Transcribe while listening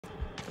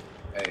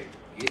Hey,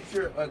 get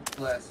your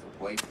ugly ass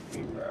away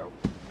from me, bro.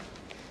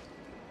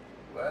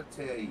 What I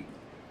tell you?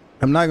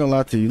 I'm not gonna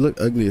lie to you. You look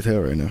ugly as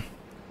hell right now.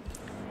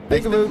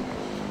 Peekaboo.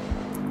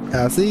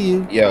 I'll see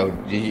you. Yo,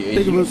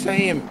 is you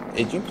saying?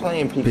 Is you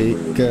playing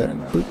peekaboo right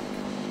now?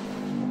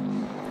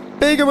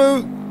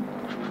 Peekaboo.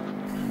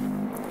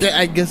 Yeah,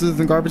 I guess it's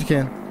in garbage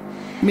can.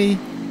 Me.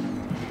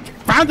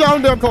 Find your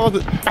own damn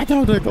closet. Find your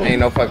own damn closet.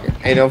 Ain't no fucking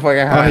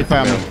high. Oh, he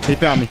found me. He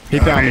found me. He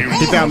found me.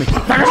 He found me.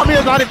 Help me,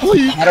 Exotic,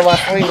 please. How do I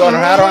swing on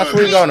him? How do I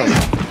swing on him?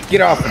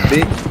 Get off him,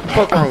 bitch.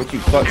 Fuck wrong with you,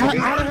 fuck.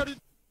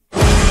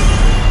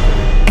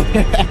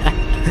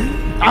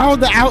 Oh,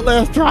 the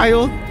Outlast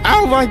Trials.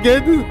 Oh my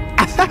goodness.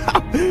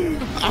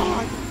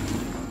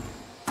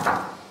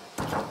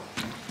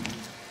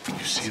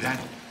 You see that?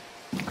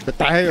 What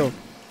the hell?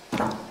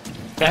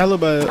 The hell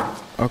about it?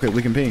 Okay,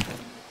 we can ping.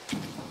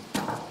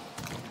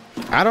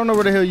 I don't know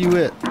where the hell you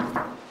at.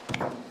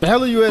 The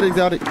hell are you at,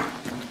 Exotic?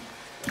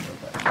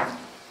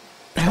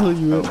 The hell are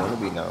you at?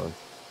 Nobody knows.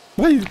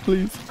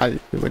 Please.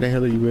 Where the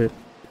hell are you at?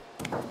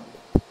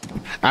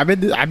 I've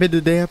been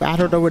to damn. I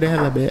don't know where the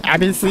hell I'm at. I've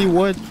been seeing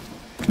one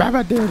by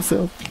my damn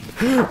self.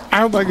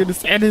 Oh my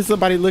goodness. And there's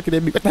somebody looking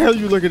at me. What the hell are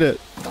you looking at?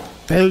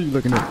 What the hell are you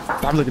looking at?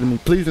 Stop looking at me.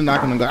 Please do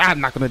knock on the glass. I'll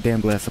knock on the damn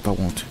glass if I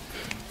want to.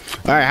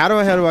 Alright, how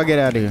the hell do I get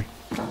out of here?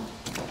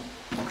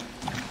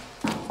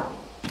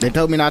 They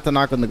told me not to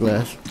knock on the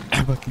glass.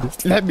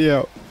 Let me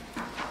out.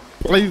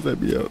 Please let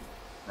me out.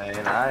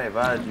 Man, I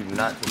advise you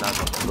not to knock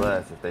on the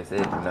glass if they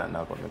said do not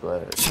knock on the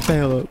glass. Shut the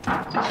hell up.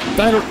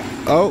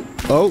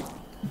 Oh.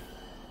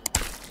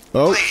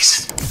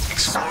 Please,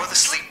 explore the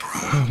sleep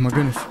room. Oh my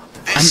goodness.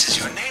 This is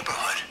your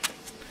neighborhood.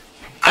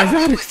 I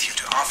will be with you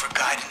to offer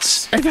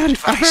guidance. I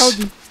found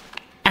you.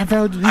 I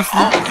found you. I'm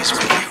always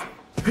with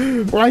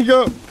you. Wake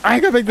up.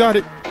 Wake up,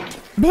 Exotic.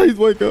 Please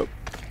wake up.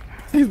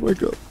 Please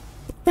wake up.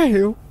 What the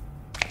hell?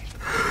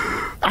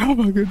 Oh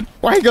my goodness.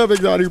 Wake up,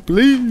 Exotic,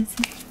 please.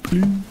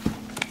 Please.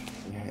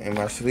 Am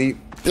I asleep?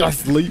 I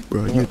sleep,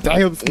 bro. You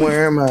damn sleep.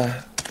 Where am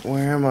I?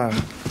 Where am I?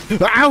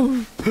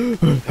 Ow!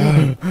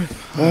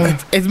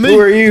 It's me. Who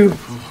are you?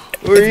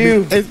 Who are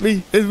you? It's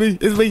me.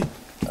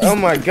 Oh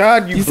my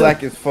God, you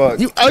black as fuck.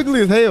 You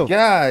ugly as hell.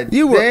 God,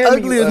 you were damn,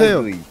 ugly as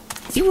hell.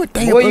 You were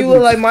damn Boy, ugly. you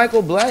look like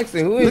Michael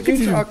Blackson. Who is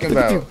you talking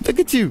about? Look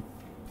at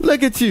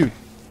you.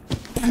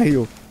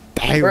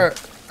 Damn. Bro,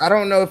 I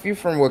don't know if you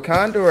from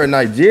Wakanda or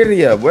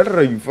Nigeria. Where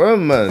are you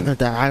from, man? I'm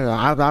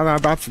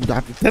from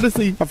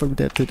Tennessee. I'm from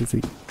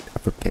Tennessee.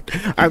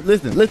 Alright,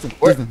 listen.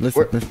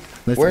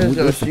 Where's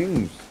your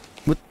shoes?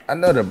 What? I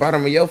know the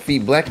bottom of your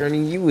feet blacker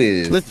than you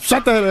is. Listen,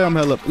 shut the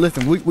hell up.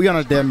 Listen, we on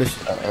a damn mission.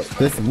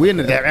 Listen, we in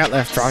the damn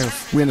Outlast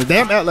Trials. We in the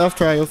damn Outlast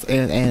Trials,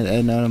 and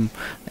let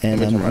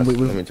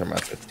me turn my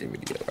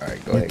sensitivity up. All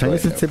right, go ahead. Turn your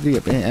sensitivity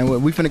up,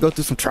 and we finna go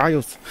through some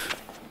trials.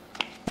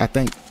 I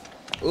think.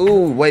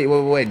 Ooh, wait.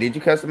 Did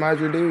you customize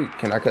your dude?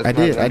 Can I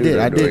customize? I did.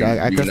 I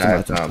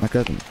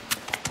customized him.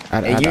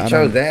 And you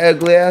chose that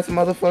ugly ass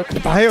motherfucker?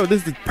 What the hell?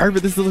 This is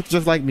perfect. This looks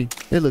just like me.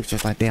 It looks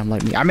just like damn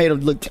like me. I made him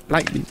look just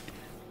like me.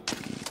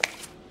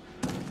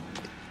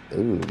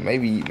 Ooh,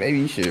 maybe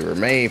you should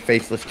remain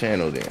faceless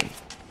channel then.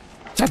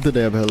 Shut the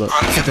damn hell up.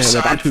 Shut the hell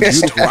up. I'm too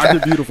beautiful. I'm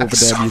too beautiful for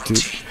damn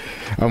YouTube.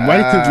 I'm way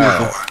too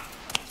beautiful.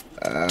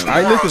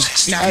 Alright,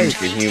 listen. Hey,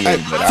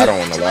 human, but I don't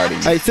want to lie to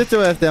you. Hey, sit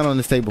your ass down on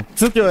this table.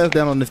 Sit your ass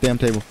down on this damn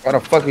table. Why the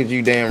fuck is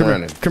you damn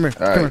running? Come here.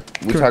 All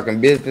right, we talking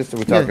business or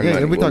we talking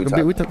money? We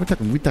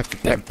talking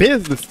damn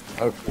business.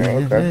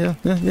 Okay.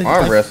 Yeah.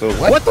 Arm wrestle.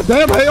 What the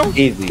damn hell?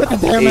 Easy. What the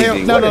damn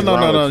hell?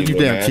 No. You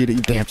damn cheated.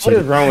 You damn cheated.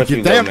 What is wrong with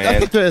you, man?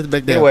 Sit your ass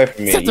back down. Get away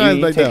from me. Sit your ass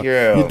back down.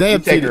 You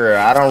damn take your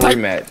L. I don't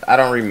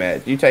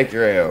rematch. You take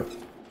your L.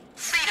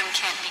 Freedom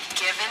can't be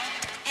given.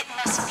 It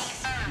must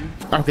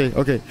be earned.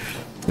 Okay.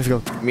 Let's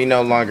go. Me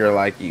no longer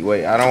like you.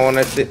 Wait, I don't want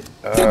to sit.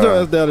 Sit your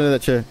ass down in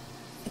that chair.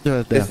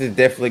 This is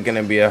definitely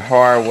gonna be a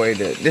hard way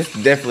to. This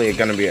is definitely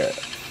gonna be a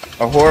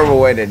horrible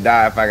way to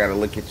die if I gotta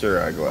look at your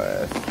ugly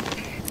ass.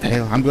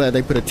 Hell, I'm glad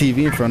they put a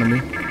TV in front of me.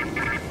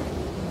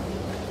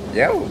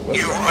 Yo,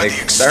 You are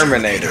the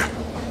exterminator.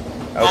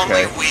 Okay.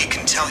 Only we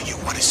can tell you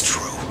what is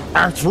true.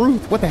 Our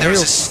truth? What the hell?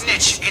 There's a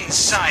snitch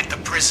inside the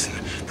prison,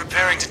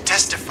 preparing to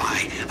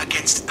testify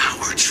against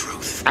our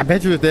truth. I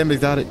bet you it's damn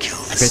exotic.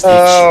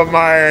 Oh,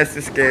 my ass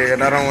is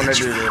scared. I don't want to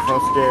do this.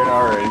 I'm scared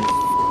already.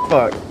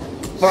 Fuck.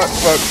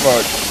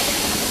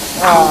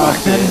 Oh my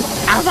goodness.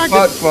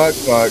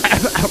 Fuck.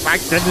 Oh my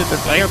goodness, the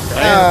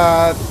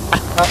damn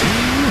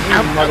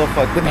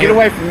motherfucker. Get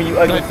away from me, you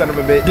ugly son of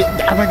a bitch.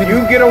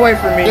 You get away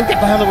from me. Get the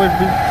hell away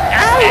from me.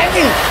 Oh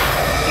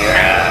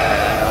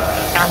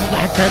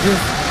my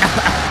goodness.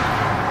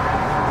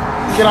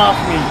 Get off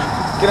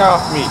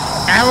me.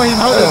 Ow, he's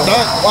holding his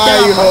nut. Why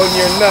are you holding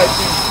your nut,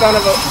 you son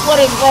of a... What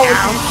is wrong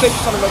with you, sick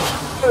son of a...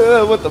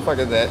 what the fuck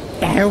is that?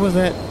 The hell was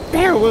that?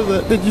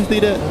 Did you see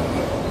that?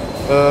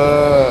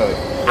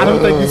 I don't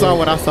think you saw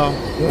what I saw.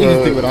 You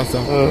didn't see what I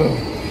saw.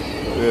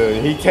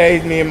 He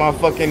tased me in my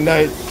fucking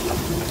nuts.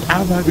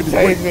 Oh my goodness. He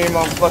tased me in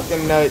my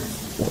fucking nuts.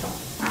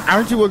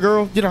 Aren't you a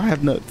girl? You don't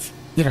have nuts.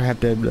 You don't have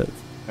damn nuts.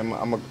 I'm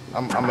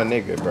a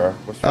nigga, bro.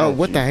 What's wrong Oh, with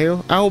what you? the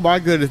hell? Oh my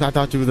goodness, I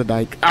thought you was a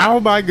dyke. Oh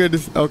my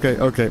goodness.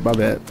 Okay, my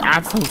bad.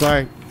 I'm so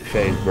sorry.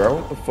 Face, bro.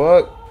 What the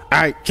fuck?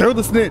 Alright, kill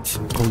the snitch.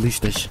 Police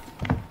station.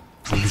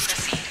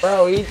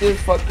 Bro, he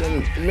just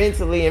fucking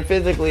mentally and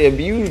physically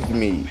abused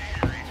me.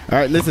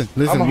 Alright, listen.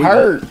 I'm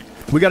hurt.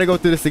 We gotta go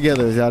through this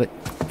together, Exotic.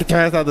 Get your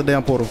ass out the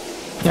damn portal.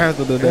 Get your ass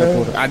out the damn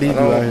portal. I need you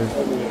out here.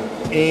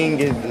 King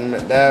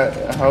is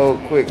that whole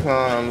quick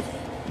comms,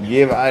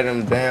 give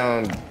items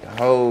down,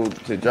 hold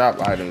to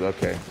drop items.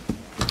 Okay.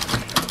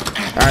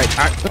 Alright,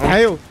 what the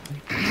hell?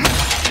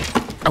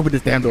 Open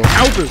this damn door.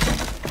 Open!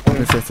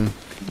 Listen.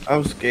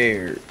 I'm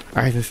scared.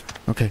 Alright,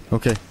 okay.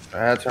 I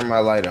had to turn my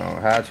light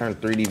on. How I turn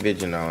 3D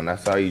vision on.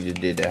 That's all you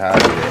just did that. How I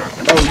do that?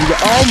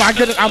 Oh my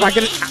goodness.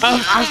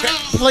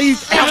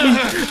 Please help me.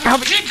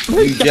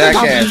 Please, You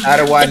jackass.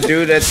 How do I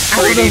do that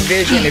 3D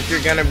vision if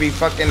you're gonna be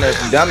fucking a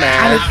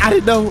dumbass? I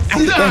didn't know.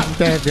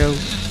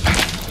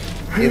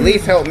 At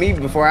least help me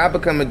before I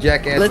become a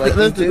jackass like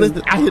you too.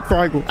 Listen. I hit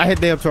triangle. I hit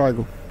damn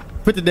triangle.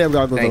 Put the damn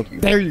goggles Thank on. you.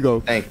 There you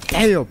go. Thank you.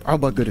 Damn. Oh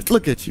my goodness.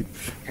 Look at you.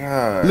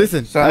 God.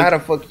 Listen. So how the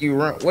fuck you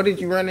run? What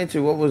did you run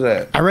into? What was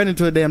that? I ran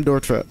into a damn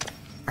door trap.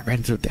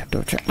 What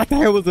the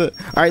hell was it?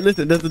 All right,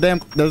 listen. There's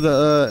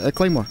a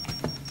claymore.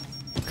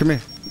 Come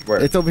here. Where?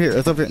 It's over here.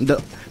 I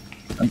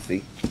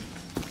see.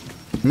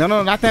 No,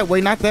 not that way.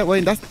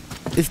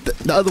 It's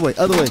the other way.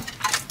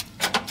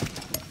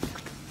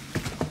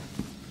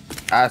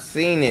 I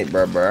seen it,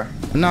 bro.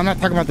 No, I'm not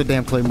talking about the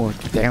damn claymore.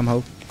 Damn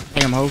hoe.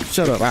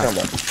 Shut up. Come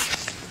on.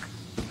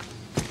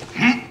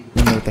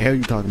 You know what the hell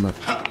you talking about?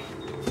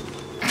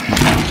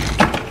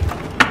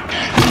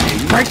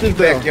 Break this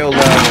back your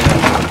love.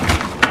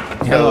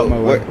 Hell out my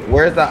way.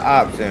 Where's the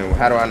option?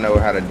 How do I know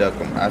how to duck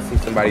them? I see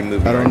somebody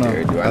moving I don't right know.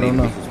 there. Do I need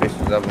to be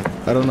suspicious of them?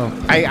 I don't know.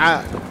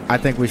 I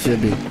think we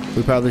should be.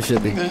 We probably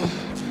should be.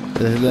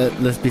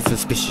 Let's be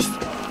suspicious.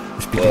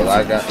 Well,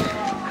 I got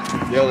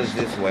jail is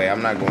this way.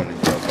 I'm not going to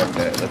jail. Fuck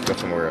that. Let's go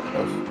somewhere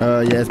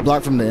else. Yeah, it's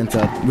blocked from the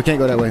inside. We can't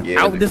go that way.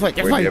 Yeah, Out this way.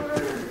 we're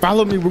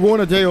Follow me. We're going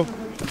to jail.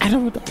 I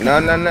don't. No.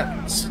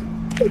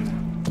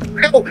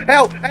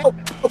 Help!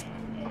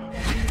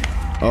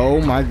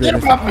 Oh my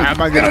goodness. Get him off me. Oh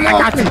my Get him goodness.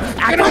 off me.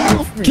 Get him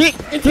off me. Get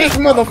this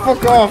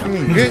motherfucker off me,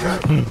 bitch.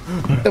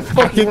 The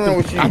fuck is wrong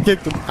with you? I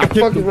kicked him. The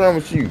fuck is wrong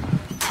with you?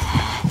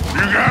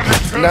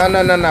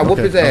 No. Whoop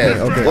his ass.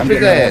 Okay. Whoop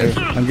his ass.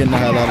 I'm getting the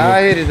hell out of here.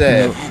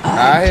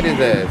 I hit his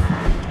ass.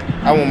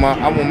 I want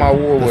my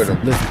war with him.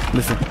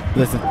 Listen.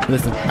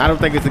 I don't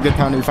think it's a good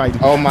time to be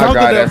fighting. Oh my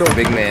God, that's a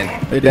big man.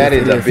 That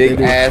is a big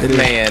ass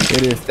man.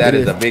 That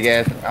is a big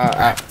ass.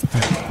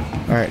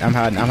 All right, I'm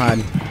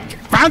hiding.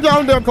 Find your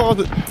own damn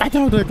closet.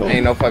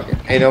 Ain't no fucking Oh,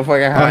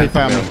 hiding. he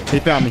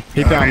found me.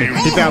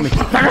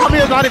 Help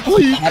me, Exotic,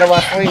 please. How do I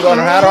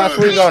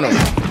swing on him?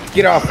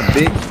 Get off him,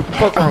 bitch.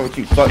 Fuck wrong with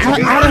you? Fuck. How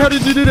the hell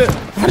did you do that?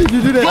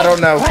 I don't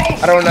know.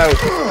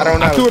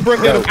 I threw a brick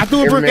at him. I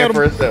threw a brick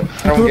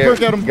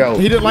at him. Go.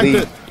 He didn't like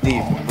that.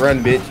 Leave.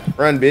 Run, bitch.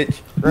 Run.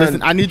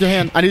 Listen, I need your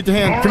hand. Come here,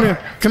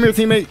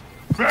 teammate.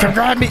 Come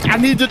grab me. I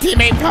need your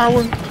teammate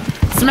power.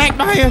 Smack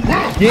my hand.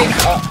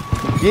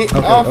 Get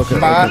off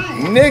my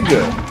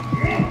nigga.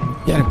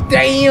 Get him.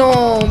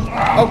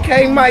 Damn.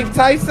 Okay, Mike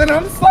Tyson.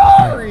 I'm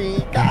sorry.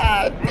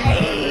 God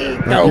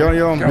damn. Go.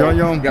 You're on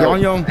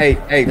your own. Hey,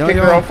 pick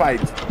your own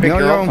fights.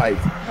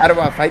 How do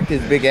I fight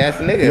this big ass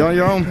nigga? You're on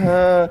your own.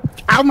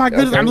 Oh my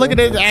goodness, I'm looking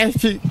at his ass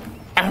cheek.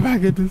 Oh my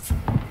goodness.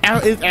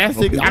 His ass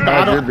cheek. Your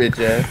bitch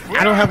ass.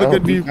 I don't have a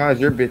good view.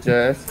 Your bitch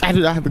ass. I do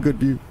not have a good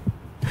view.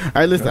 All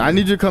right, listen. I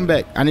need you to come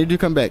back.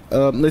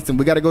 Listen,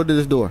 we got to go to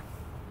this door.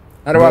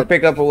 How do I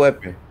pick up a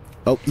weapon?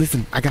 Oh,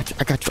 listen. I got you.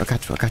 I got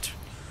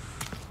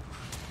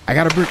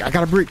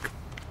a brick.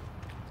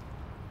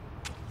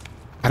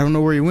 I don't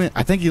know where he went.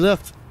 I think he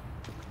left.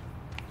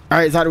 All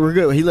right, Zada, we're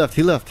good. He left.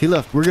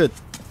 We're good.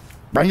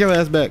 Bring your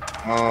ass back.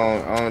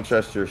 I don't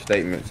trust your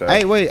statement, sir.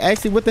 Hey, wait.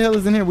 Actually, what the hell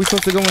is in here? We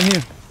supposed to go in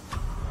here.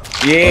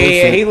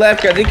 Yeah, he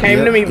left because he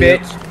came to me,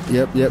 bitch.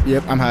 Yep.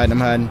 I'm hiding.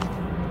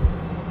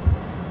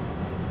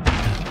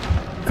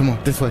 Come on,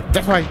 this way.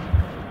 That's right.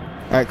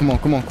 All right, come on.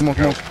 Come on.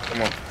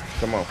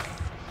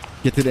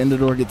 Get to the end of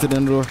the door.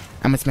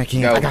 I'm gonna smack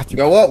you. I got you.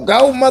 Go up,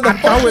 go,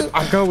 motherfucker.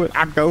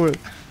 I'm going.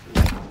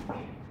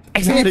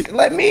 Bitch,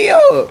 let me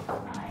up.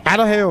 How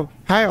the hell?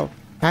 How?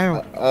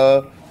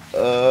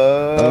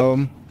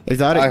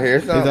 Exotic. I hear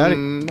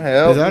something.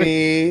 Help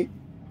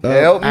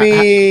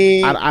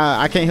me.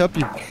 I can't help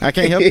you.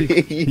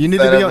 You need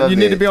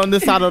to be on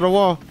this side of the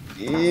wall.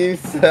 You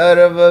son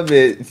of a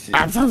bitch.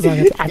 I'm so sorry.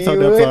 You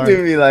wouldn't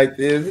do me like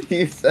this.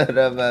 You son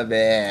of a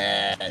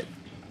bitch.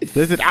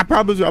 Listen, I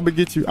promise you, I'm gonna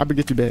get you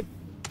back.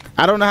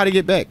 I don't know how to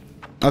get back.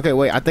 Okay,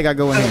 wait. I think I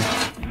go in here.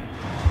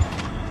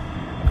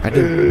 I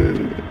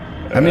do.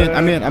 I'm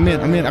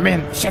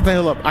in. Shut the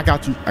hell up. I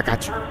got you.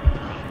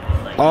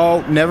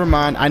 Oh, never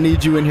mind. I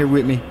need you in here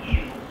with me.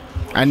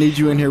 I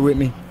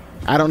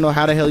don't know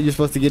how the hell you're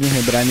supposed to get in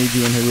here, but I need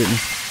you in here with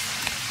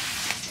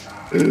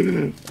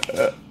me.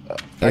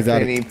 I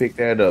can't even pick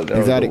that up. That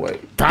Exotic. was the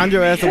way. Find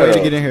your ass a way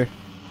to get in here.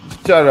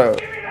 Shut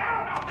up.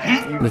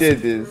 You did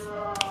this.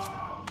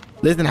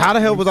 Listen, how the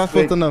hell was I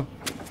supposed to know?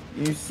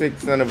 You sick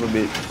son of a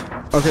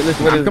bitch. Okay,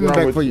 listen, I'm coming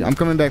back for you. I'm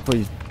coming back for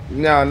you.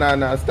 No.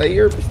 Stay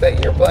your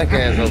black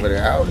ass over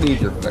there. I don't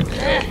need your fucking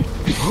ass.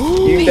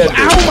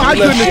 Oh my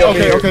goodness.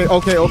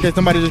 Okay.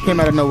 Somebody just came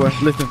out of nowhere.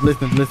 Listen.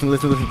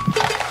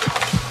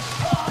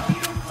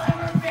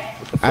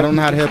 I don't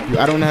know how to help you.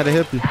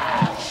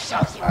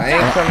 I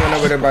ain't coming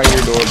over there by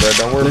your door, bro.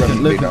 Don't worry about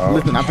me, big dog.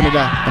 Listen, I'm finna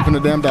die. I'm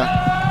finna damn die.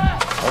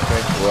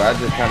 Okay, well, I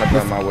just kind of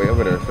found my way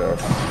over there, so.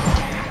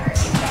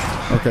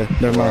 Okay,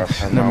 never mind.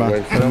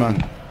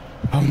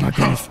 Oh my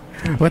goodness.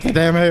 What the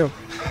damn hell?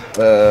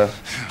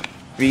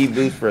 Speed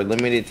boost for a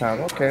limited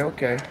time.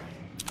 Okay.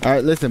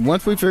 Alright, listen,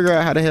 once we figure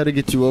out how the hell to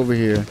get you over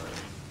here,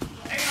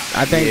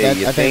 I think that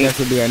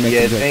should be our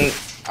next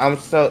objective. I'm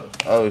so.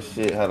 Oh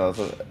shit! Hold on.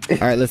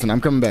 Alright, listen,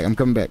 I'm coming back.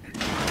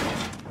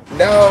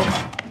 No.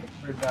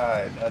 We're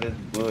dying. That is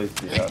bullshit.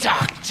 The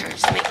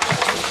doctors make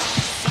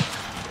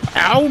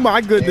Oh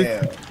my goodness.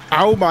 Damn.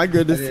 Oh my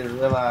goodness. I didn't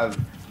realize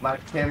my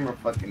camera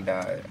fucking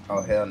died.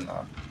 Oh hell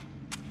no.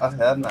 Oh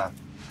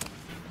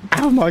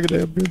my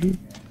goodness.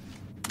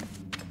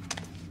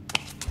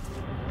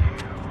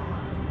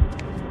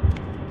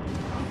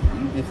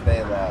 You just stay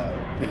alive.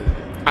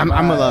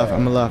 I'm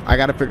alive. I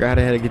gotta figure out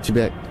how to get you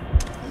back.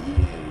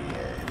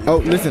 Oh,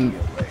 listen.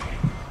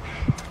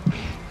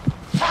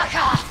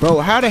 Bro,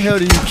 how the hell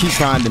do you keep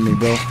finding me,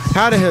 bro? Open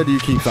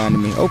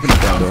the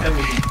front door.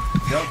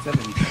 Don't tell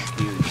me you can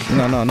kill you.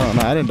 No.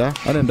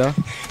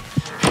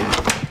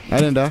 I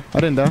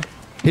didn't die.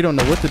 He don't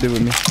know what to do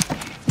with me.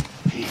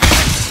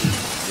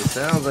 It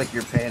sounds like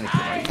you're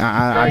panicking.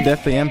 I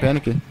definitely am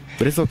panicking,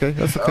 but it's okay.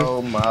 That's okay.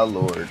 Oh my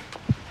lord.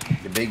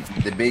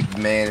 The big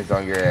man is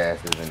on your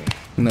ass, isn't he?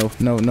 No.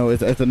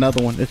 It's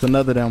another one. It's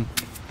another damn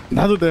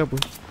one.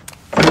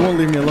 He won't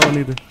leave me alone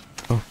either.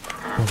 Oh,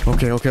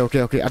 okay.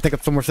 I think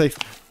I'm somewhere safe.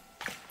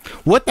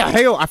 What the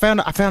hell? I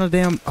found a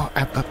damn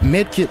a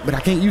med kit, but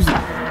I can't use it.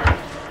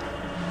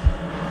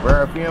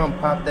 Bro, if you don't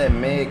pop that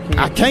med kit,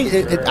 I can't.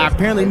 I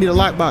apparently need a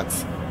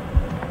lockbox.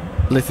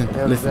 Listen.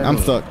 I'm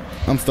stuck.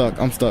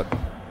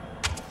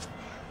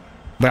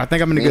 But I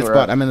think I'm in a good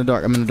spot. I'm in the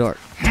dark.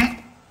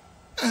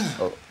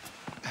 Oh.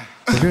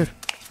 We're good.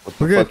 What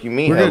the fuck you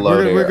mean?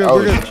 Hello there.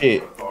 Oh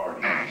shit.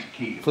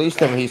 Please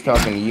tell me he's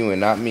talking to you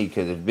and not me,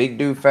 because if big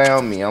dude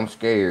found me, I'm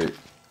scared.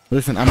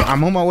 Listen,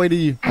 I'm on my way to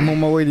you. What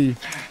do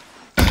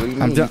you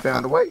mean you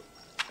found a way?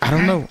 I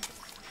don't know.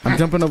 I'm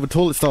jumping over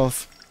toilet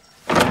stalls.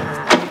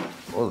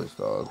 Toilet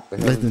stalls?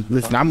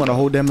 Listen, I'm on a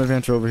whole damn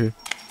adventure over here.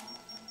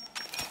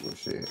 Oh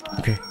shit.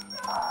 Okay.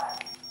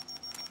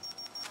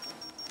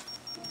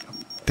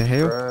 The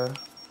hell? Bruh.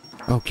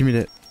 Oh, give me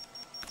that.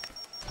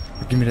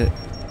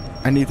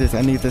 I need this,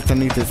 actually. Give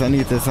me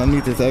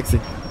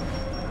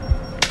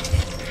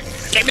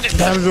this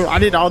damage. I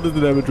need all this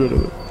damage rid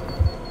of it.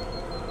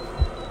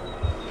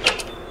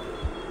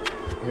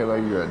 Hell,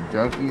 like you're a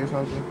junkie or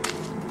something?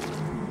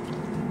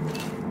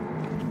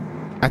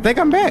 I think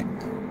I'm back.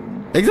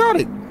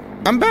 Exotic.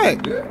 I'm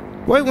back. Yeah.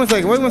 Wait one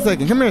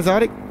second. Come here,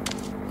 Exotic.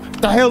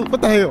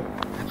 What the hell?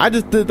 I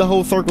just did the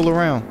whole circle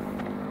around.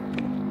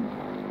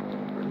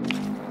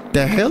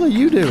 The hell are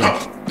you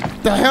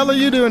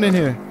doing? In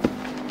here?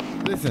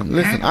 Listen.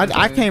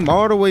 I came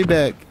all the way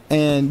back,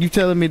 and you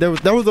telling me there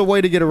was a way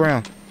to get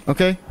around,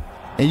 okay?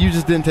 And you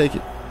just didn't take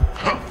it.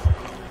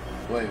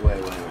 Wait.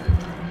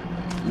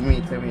 You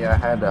mean tell me I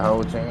had the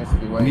whole chance to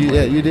be waiting?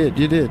 Yeah, you did.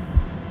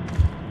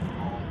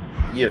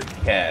 You're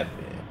capping.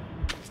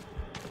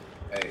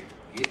 Hey,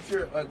 get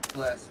your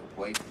uglass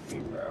away from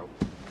me, bro.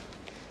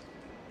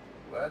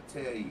 What I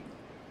tell you?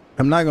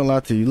 I'm not gonna lie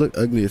to you. You look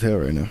ugly as hell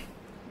right now.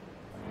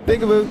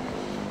 Peekaboo.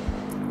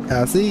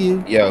 I see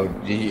you. Yo,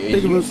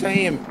 is you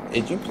playing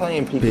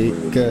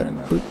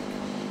Peekaboo?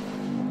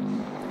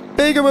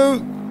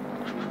 Peekaboo.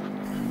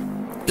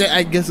 Yeah,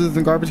 I guess it's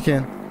a garbage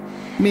can.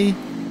 Me.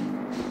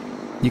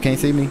 You can't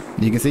see me.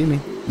 You can see me.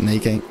 No, you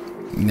can't.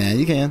 Nah,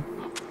 you can.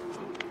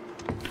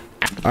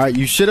 All right,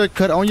 you should have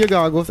cut on your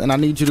goggles, and I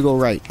need you to go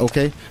right.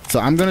 Okay.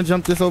 So I'm gonna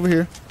jump this over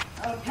here.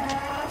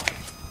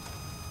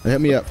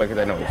 Help me up. Look at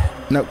that noise.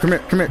 No, come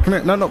here.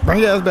 No, bring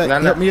your ass back.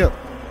 No. Help me up.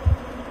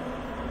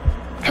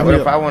 What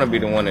if I want to be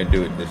the one to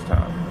do it this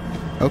time?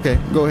 Okay,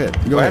 go ahead.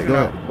 Go ahead.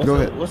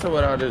 What's up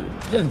with all this?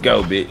 Just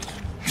go, bitch.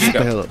 Shut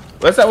the hell up.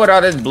 What's up with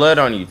all this blood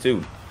on you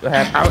too? What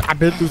happened? I've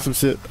been through some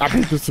shit.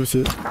 I'm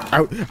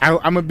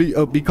gonna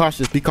be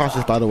cautious. Be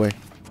cautious, by the way.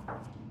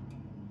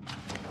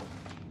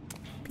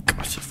 Be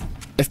cautious.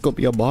 It's gonna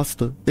be a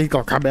monster. He's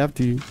gonna come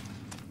after you.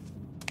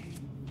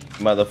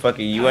 Motherfucker,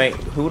 you ain't.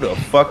 Who the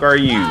fuck are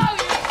you?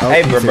 Oh,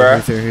 hey, bro.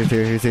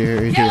 He's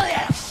here. He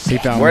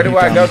found me. Where do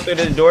I go through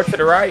this door to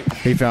the right?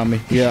 He found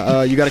me.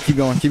 Yeah. You gotta keep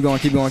going.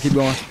 Jump through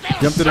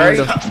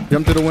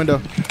the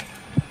window.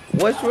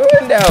 What's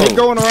window? Keep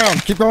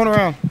going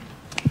around.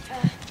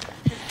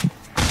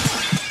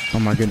 Oh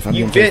my goodness.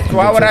 You bitch,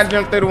 why would I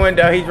jump through the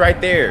window? He's right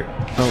there.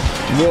 Oh,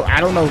 well, I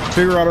don't know.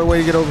 Figure out a way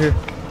to get over here.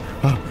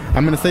 Oh,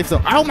 I'm in a safe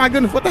zone. Oh my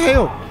goodness, what the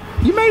hell?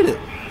 You made it.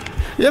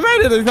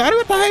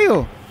 What the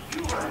hell?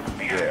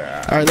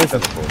 Yeah. All right,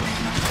 listen.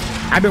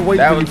 I've been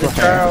waiting for you for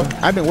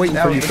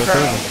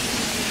forever.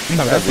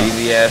 No, That's an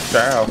easy ass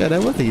trial. Yeah,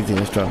 that was the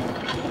easiest trial.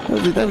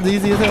 That was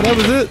easy as hell. That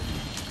was it.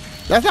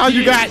 That's all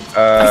you got.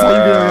 That's all you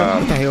got.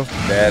 What the hell?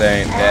 That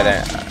ain't.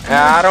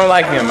 I don't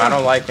like him. I'm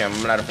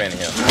not a fan of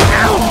him.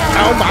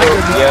 Oh my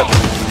goodness. Yep.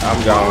 I'm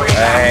gone.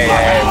 Hey,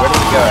 where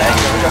did he go? Hey,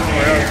 can we go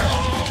somewhere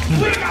else?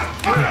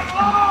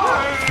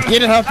 You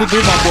didn't have to do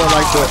my boy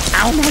like that.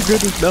 Oh my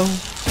goodness, no.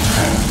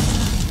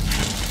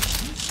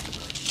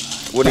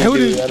 What did he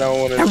do? I don't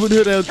want to. Who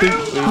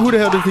the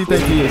hell does he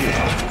think he is?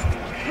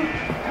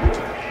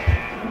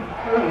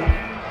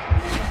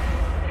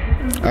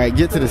 All right,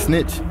 get to the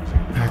snitch. All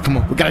right, come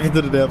on, we gotta get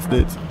to the damn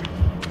snitch.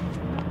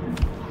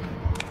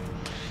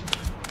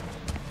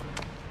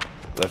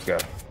 Let's go.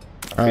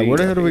 All right, where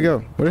the hell do we go?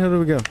 Where the hell do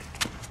we go?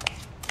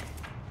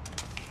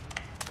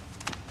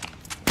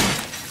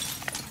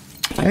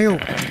 Hell.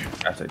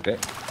 I take that.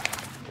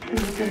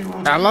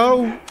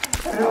 Hello?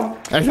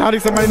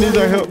 Exotic, somebody needs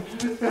our help.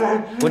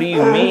 What do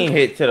you mean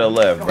hit to the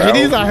left, bro? He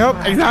needs our help,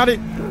 Exotic.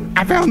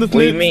 I found the snitch.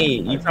 What do you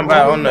mean? You talking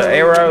about on the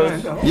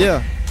arrows?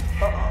 Yeah.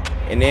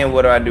 And then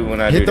what do I do when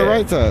I hit do that? the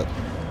right side.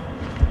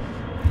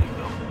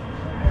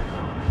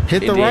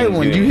 Hit the right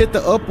one. You hit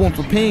the up one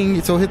for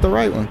ping, so hit the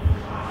right one.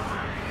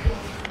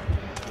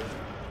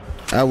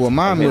 Ah, well,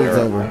 mine moves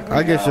over.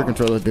 I guess your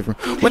controller is different.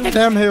 What the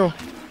damn hell?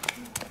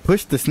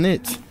 Push the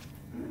snitch.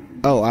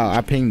 Oh, I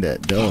pinged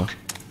that. Duh.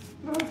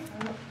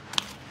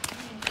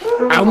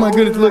 Oh my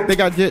goodness! Look, they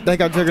got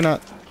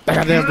Juggernaut. They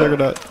got damn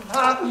Juggernaut.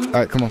 All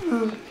right, come on.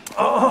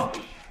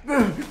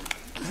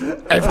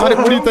 Hey,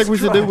 what do you think we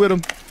should do with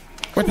him?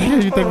 What the hell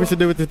do you think we should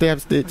do with this damn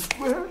snitch?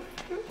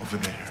 Over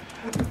there.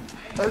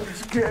 I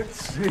just can't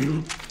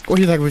see. What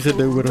do you think we should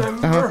do with him?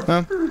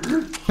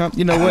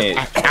 You know what?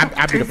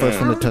 I'll be the first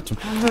one to touch him.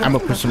 I'm gonna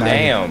push him out.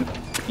 Damn.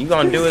 You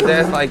gonna do his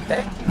ass like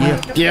that?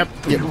 Yep.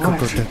 We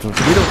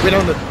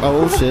don't.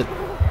 Oh shit.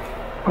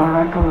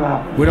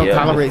 We don't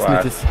tolerate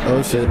snitches.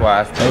 Oh shit.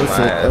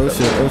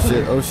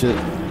 Oh shit.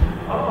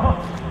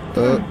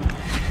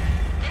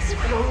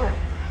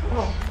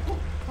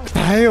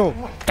 Hell.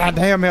 God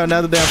damn hell.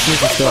 Now the damn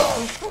snitch is stuck.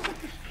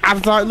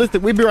 I'm sorry.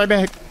 Listen, we'll be right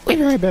back. Not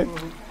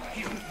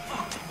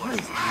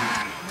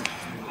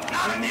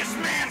in this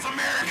man's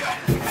America.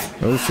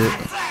 Oh shit.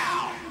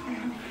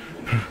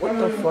 What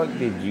the fuck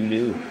did you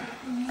do?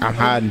 I'm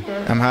hiding.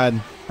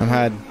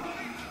 Alright,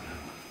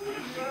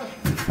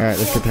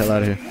 let's get the hell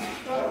out of here.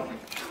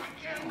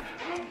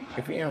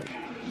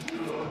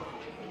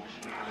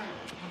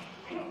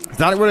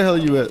 Exotic, where the hell are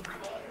you at?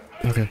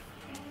 Okay.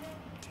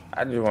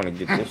 I just want to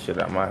get this shit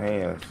out of my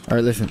hands.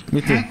 Alright, listen.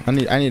 Me too. I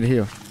need to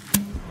heal.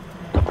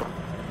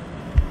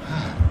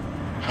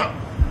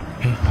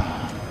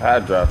 I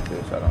dropped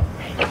this. I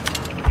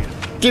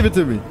don't. Give it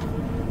to me.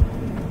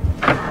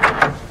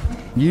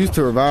 Use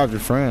to revive your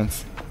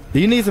friends. Do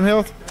you need some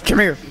health? Come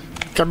here.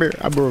 I'm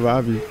gonna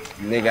revive you.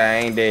 Nigga, I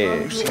ain't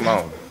dead. Come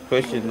on.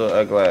 Push his little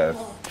ugly ass.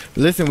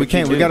 Listen, we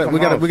can't. We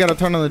gotta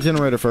turn on the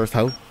generator first,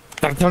 ho.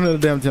 Gotta turn on the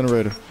damn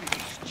generator.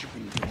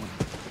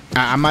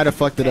 I might have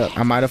fucked it up.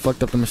 I might have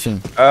fucked up the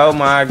machine. Oh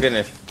my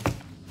goodness.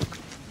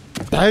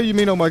 The hell you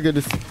mean? Oh my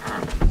goodness.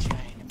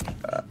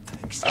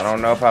 I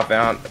don't know if I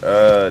found.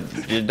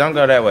 Just don't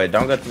go that way.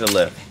 Don't go to the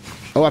left.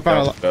 Oh, I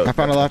found a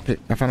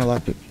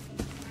lockpick.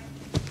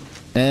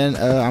 And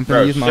I'm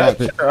gonna use my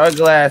lockpick. Shut your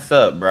ugly ass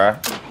up, bruh.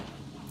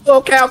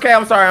 Okay.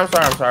 I'm sorry. I'm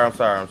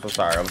so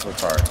sorry.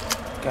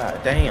 God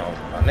damn,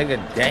 my nigga,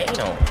 damn.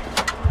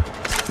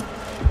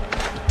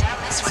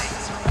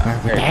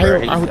 Okay, bro,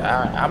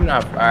 I'm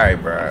not. All right,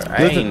 bro.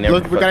 I ain't never.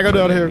 Look, we gotta go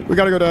down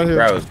here.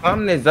 Bro,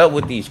 something is up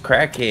with these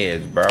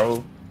crackheads,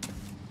 bro.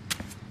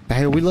 The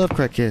hell, we love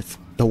crackheads.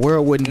 The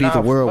world wouldn't be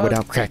the world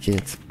without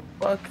crackheads.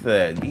 Fuck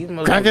that. These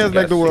crackheads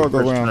make the world go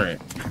round. All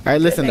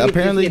right, listen.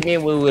 Apparently,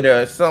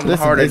 something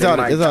harder than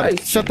Mike Tyson.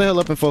 Shut the hell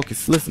up and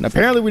focus. Listen.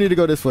 Apparently, we need to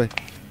go this way.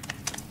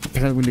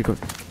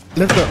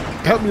 Lift up.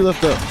 Help me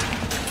lift up.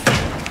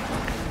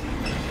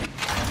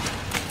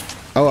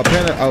 Oh,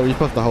 apparently. Oh, you're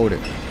supposed to hold it.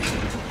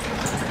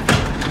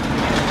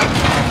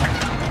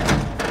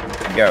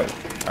 Go.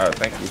 Oh,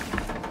 thank you.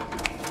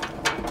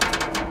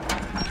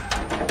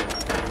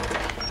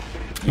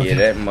 Yeah,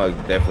 that mug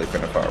definitely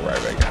finna fall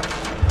right back down.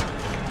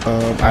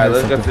 Alright,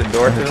 let's go to the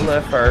door to the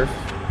left first.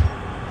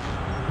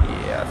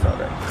 Yeah, I saw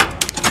that.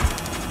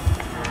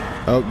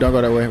 Oh, don't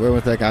go that way. Wait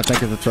 1 second. I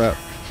think it's a trap.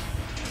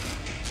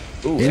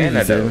 Ooh, and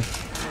that door.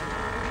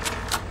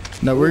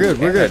 No, we're good.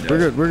 We're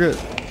good.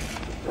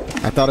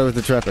 I thought it was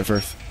a trap at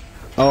first.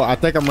 Oh, I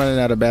think I'm running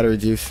out of battery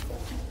juice.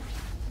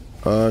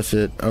 Oh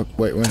shit. Oh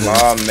wait,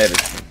 Law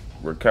medicine.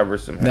 Recover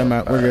some health.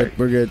 Never mind.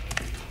 We're good.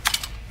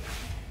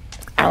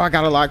 Oh, I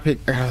got a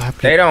lockpick.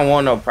 They don't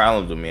want no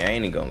problems with me. I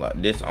ain't even gonna lie.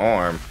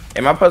 Disarm.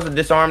 Am I supposed to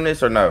disarm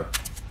this or no?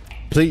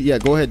 Please, yeah,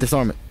 go ahead,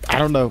 disarm it. I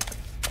don't know.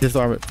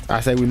 Disarm it.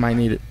 I say we might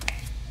need it.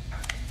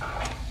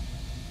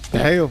 The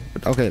hell?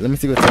 Okay, let me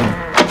see what's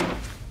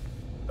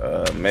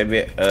on.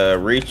 Maybe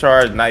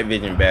recharge night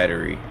vision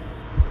battery.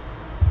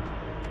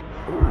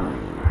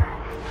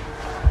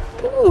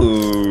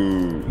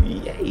 Ooh,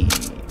 yay.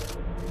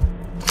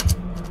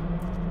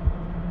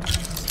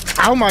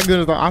 Oh my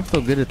goodness, I'm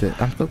so good at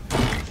that.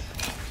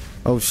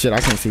 Oh shit, I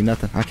can't see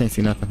nothing. I can't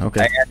see nothing.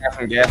 Okay. I got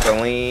some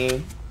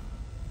gasoline.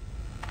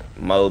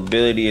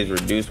 Mobility is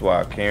reduced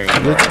while carrying.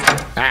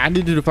 I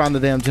need you to find the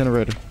damn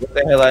generator. What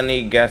the hell I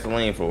need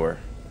gasoline for?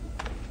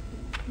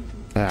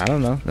 I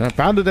don't know. I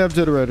found the damn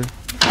generator.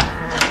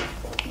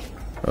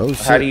 Oh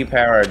shit. How do you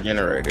power a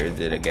generator? Is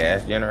it a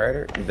gas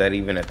generator? Is that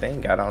even a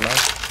thing? I don't know.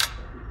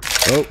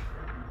 Oh.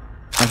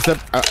 I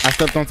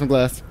stepped on some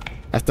glass.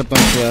 I stepped on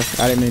some glass.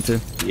 I didn't mean to.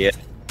 Yeah.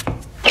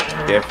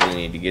 Definitely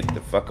need to get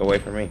the fuck away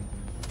from me.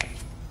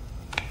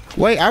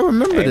 Wait, I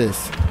remember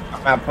this.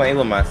 I'm not playing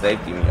with my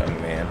safety,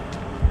 young man.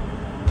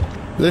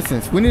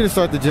 Listen, we need to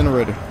start the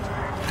generator.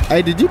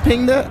 Hey, did you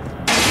ping that?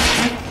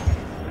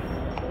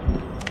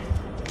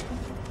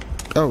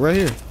 Oh, right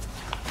here.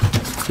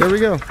 There we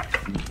go.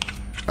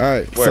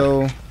 Alright,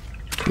 so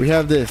we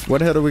have this. What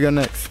the hell do we got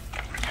next?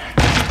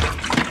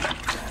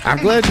 I'm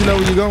glad you know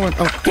where you're going.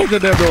 Oh, take the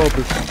damn door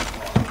open.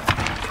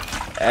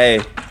 Hey,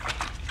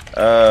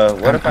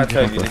 what if I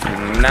told you this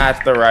is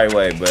not the right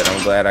way, but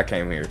I'm glad I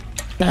came here.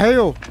 The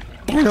hell?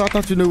 I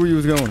thought you knew where you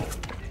was going.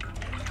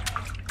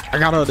 I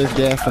got all this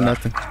gas for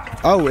nothing.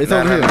 Oh, it's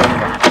over here.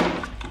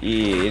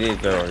 Yeah, it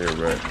is over here,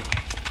 bro.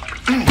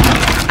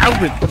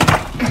 Open.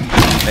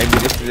 Maybe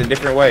this is a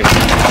different way.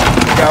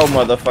 Go,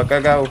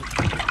 motherfucker, go.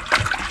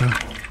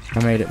 I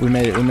made it. We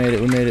made it. We made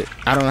it. We made it.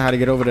 I don't know how to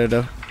get over there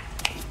though.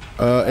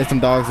 It's some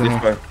dogs in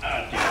here.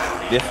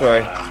 This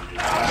way.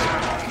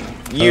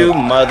 You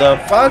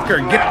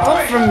motherfucker, get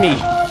off from me.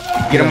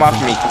 Get him off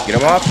me. Get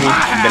him off me. You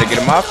better get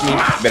him off me. You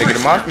better get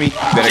him off me. You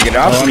better get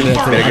off me. You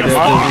better get him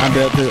off me. I'm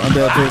dead too. I'm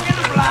dead too.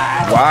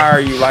 Why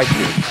are you like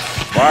this?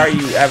 Why are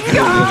you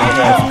absolutely like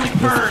that?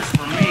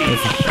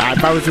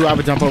 If I was you, I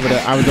would jump over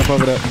that. I would jump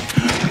over that.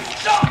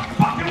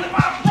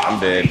 I'm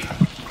dead.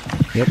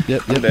 Yep. You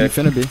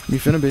finna be. You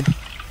finna be.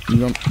 You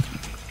gonna...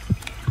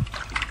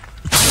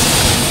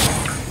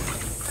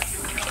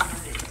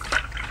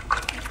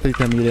 Please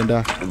tell me you didn't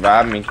die.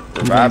 Revive me.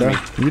 Revive me.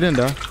 You didn't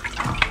die.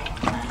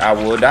 I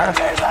will die.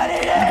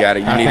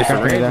 You need a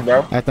syringe,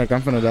 bro. I think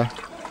I'm finna die.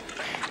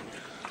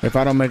 If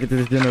I don't make it to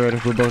this generator,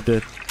 we're both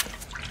dead.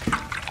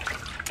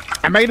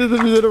 I made it to the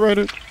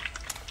generator.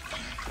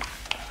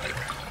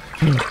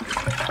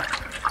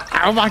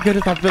 Oh my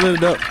goodness, I'm filling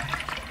it up.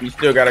 You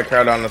still got a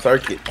crowd on the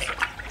circuit.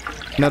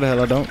 No, the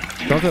hell I don't.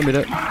 Don't tell me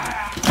that.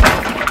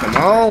 Come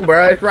on,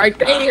 bro. It's right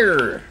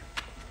there.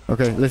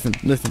 Okay, listen.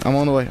 I'm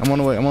on the way. I'm on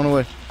the way.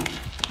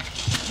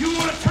 You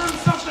want to turn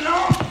something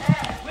on?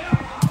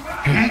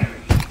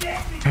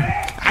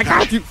 I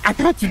got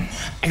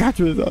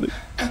you, Exotic.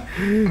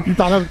 You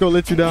thought I was gonna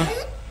let you down?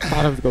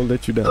 I love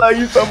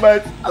you so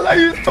much.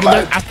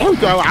 I told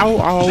you,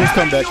 I'll always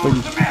come back for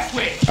you.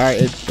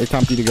 Alright, it's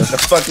time for you to go. The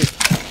fuck is...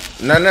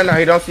 No,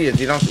 he don't see us.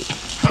 He don't see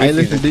us. Hey,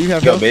 listen, do you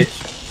have Go, help? bitch.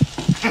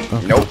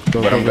 Oh, Nope,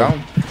 go, but I'm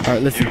gone.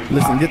 Alright, listen,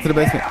 get to the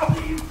basement.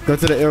 Go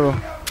to the arrow.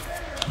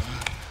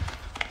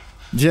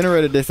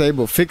 Generator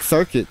disabled. Fix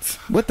circuits.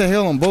 What the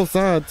hell on both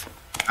sides?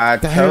 I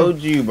told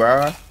you, bro.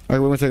 Alright, wait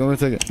one second.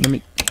 Let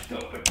me...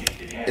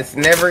 It's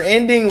never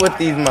ending with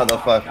these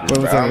motherfuckers,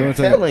 bro. I'm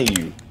telling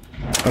you.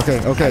 Okay.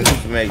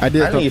 I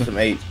need some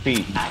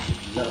HP.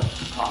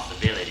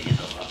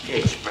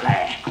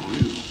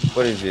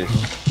 What is this?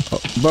 Oh,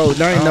 bro,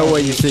 there ain't no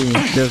way you see me.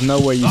 There's no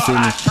way you see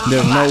me.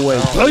 There's no way.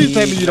 Please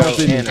tell me you don't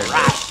see me.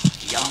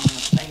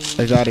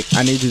 Exotic,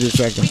 I need you to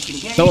distract him.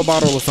 Throw a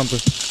bottle or something.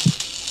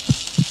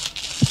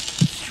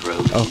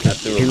 Okay,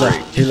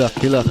 he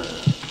left.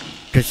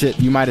 Cause shit,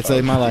 you might have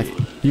saved my life.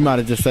 You might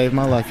have just saved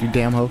my life, you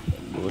damn hoe.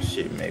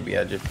 Bullshit, maybe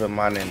I just put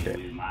mine in there.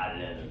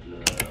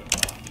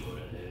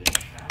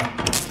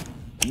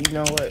 You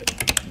know what?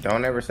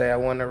 Don't ever say I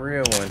want a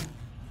real one.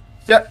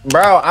 Shut,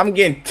 bro, I'm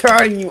getting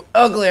tired of you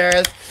ugly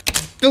ass,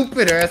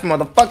 stupid ass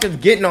motherfuckers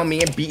getting on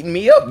me and beating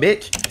me up,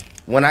 bitch.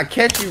 When I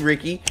catch you,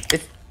 Ricky,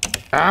 it's...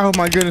 Oh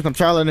my goodness, I'm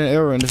trialing an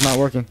error and it's not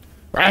working.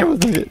 Right,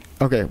 what's it?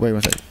 Okay, wait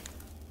one second.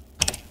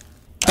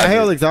 The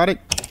hell, Exotic?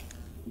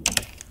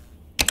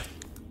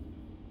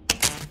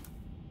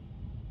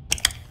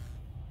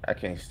 I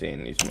can't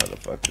stand these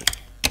motherfuckers.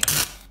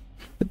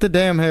 What the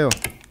damn hell?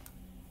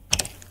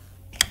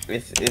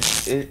 It's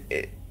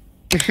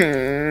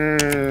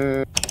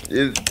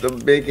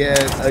the big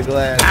ass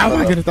glass. Oh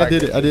my goodness, I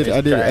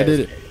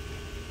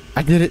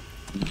did it.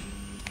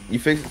 You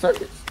fixed the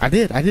circuits? I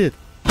did.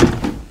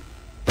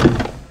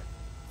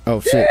 Oh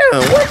shit.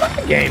 Damn, where's my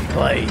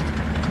gameplay?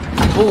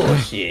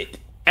 Bullshit.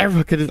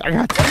 Everyone could I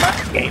got you. My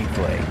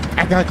gameplay.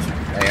 I got you.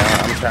 Hey,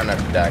 I'm trying not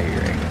to die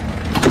here.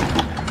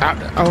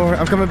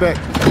 I'm coming back.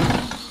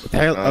 What the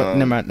hell? Oh,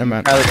 never mind.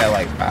 I only got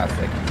like 5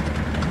 seconds.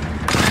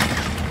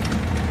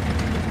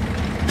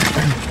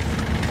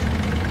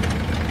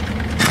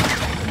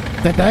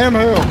 The damn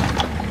hell!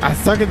 I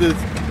suck at this.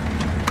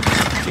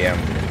 Yeah.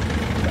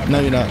 No,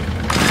 you're not.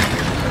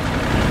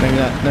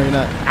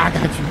 I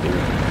got you.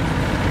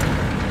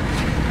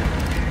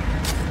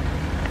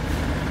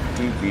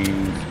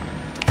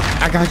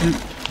 I got you.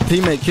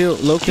 Teammate kill.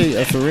 Locate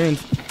a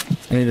syringe.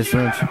 I need a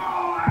syringe.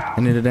 I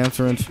need a damn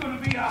syringe.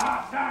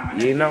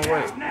 You know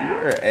what?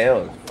 You're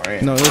L's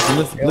friend. No,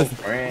 listen.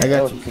 Friend, I got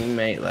L's you.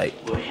 teammate, like.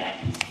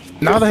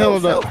 Now the hell so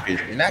is that?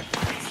 selfish. And I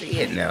can see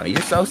it now.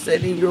 You're so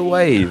set in your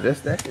ways.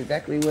 That's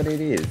exactly what it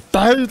is. The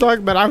hell you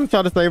talking about? I was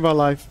trying to save my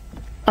life.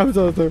 I was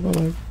trying to save my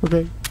life.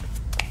 Okay.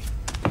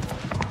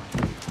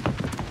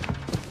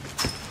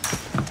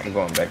 I'm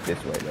going back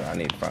this way though. I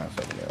need to find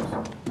something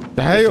else.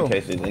 The hell? In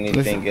case there's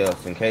anything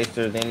else. In case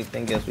there's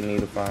anything else we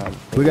need to find.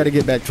 We gotta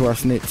get back to our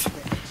snitch.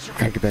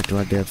 Gotta get back to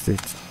our damn snitch.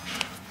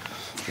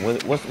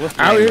 What's the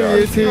Oh, name here of our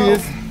he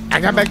is. I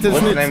got back to the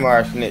What's the snitch. name of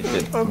our snitch?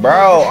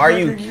 Bro, are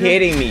you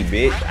kidding me,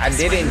 bitch? I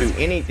didn't do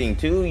anything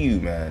to you,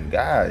 man.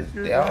 Guys,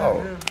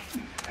 yo.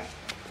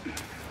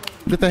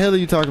 What the hell are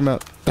you talking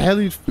about? The hell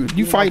are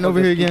you fighting over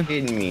here again?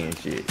 Kidding me and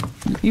shit.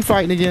 You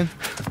fighting again?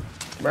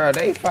 Bro,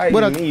 they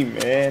fighting me,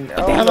 man.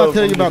 What the hell I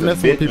tell you about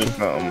messing with people?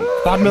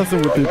 Stop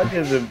messing with people.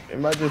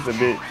 Am I just a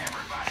bitch?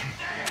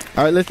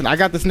 All right, listen. I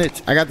got the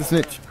snitch. I got the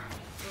snitch.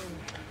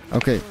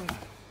 Okay.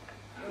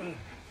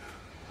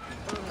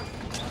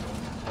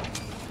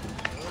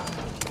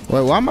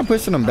 Wait, why am I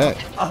pushing them back?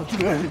 I'll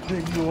do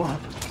anything you want.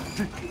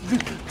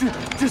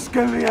 Just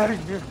get me out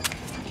of here.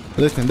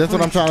 Listen, that's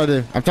what I'm trying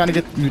to do. I'm trying to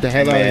get you the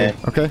hell out of here,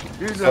 okay?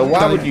 So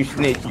why would you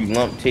snitch, you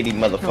lump titty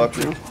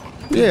motherfucker?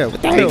 Yeah,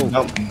 what the hell?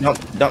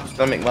 Dump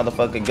stomach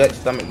motherfucker, gut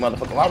stomach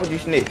motherfucker. Why would you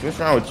snitch? What's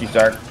wrong with you,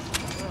 sir?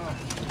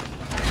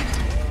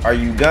 Are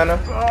you gonna?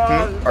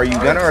 Are you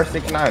gonna or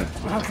 6'9"?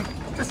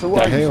 So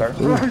what are you, sir?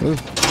 Ooh.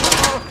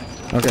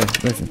 Okay,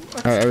 listen.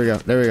 All right, there we go.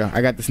 There we go.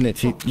 I got the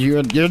snitch.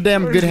 You're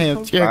damn good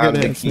hands. You're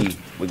good hands. Key.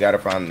 We gotta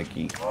find the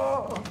key.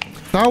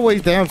 It's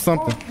always damn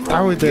something. It's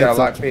always You damn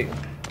got a something.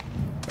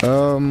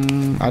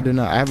 lockpick? I do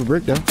not. I have a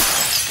brick though.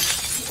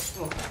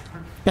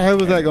 The hell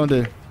was that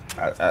gonna do?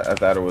 I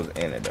thought it was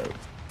antidote.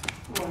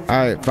 All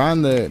right,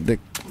 find the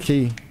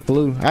key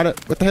clue.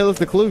 What the hell is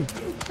the clue?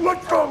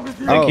 What's wrong with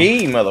you? The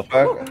key,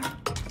 motherfucker.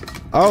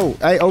 Oh,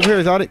 hey, over here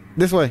is Audit.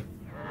 This way.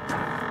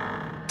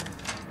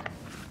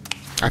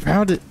 I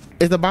found it.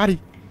 It's a body.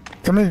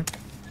 Come here.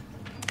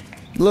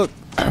 Look.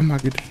 Oh my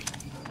goodness.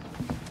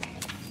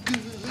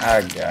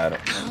 I got it.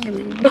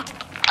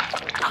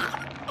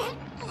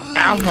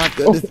 Oh my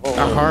goodness.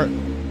 My heart.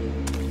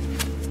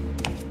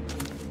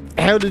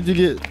 How did you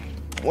get?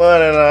 What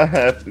did I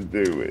have to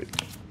do with?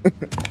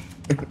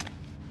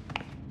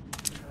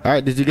 All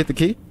right, did you get the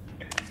key?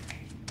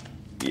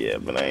 Yeah,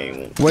 but I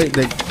ain't. Wait,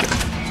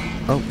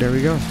 oh, there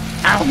we go.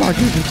 Oh my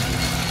goodness.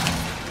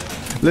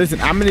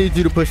 Listen, I'm gonna need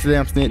you to push the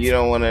damn snitch. You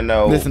don't want to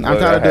know. Listen, I'm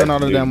tired of doing all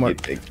the damn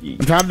work. I'm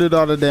tired of doing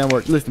all the damn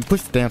work. Listen,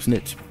 push the damn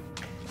snitch.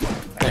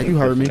 Hey, you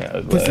heard me.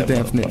 Push the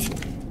damn snitch.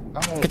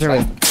 Get your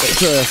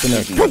ass in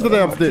there. Push the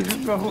damn snitch.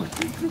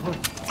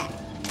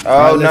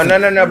 Oh,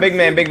 no. Big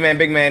man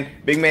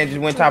just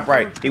went top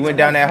right. He went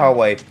down that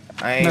hallway.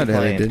 I ain't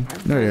playing.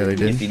 No, the hell he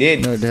didn't. Yes, he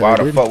did. No, Why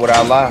the fuck would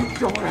I lie?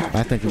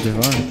 I think he's just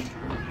lying.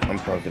 I'm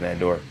closing that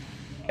door.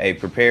 Hey,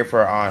 prepare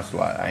for an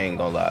onslaught. I ain't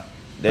gonna lie.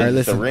 There's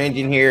right, a syringe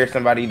in here.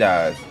 Somebody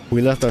dies.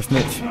 We left our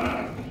snitch.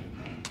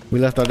 We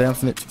left our damn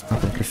snitch.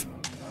 Okay,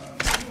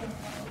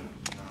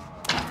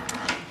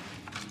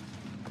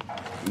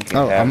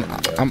 oh,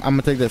 I'm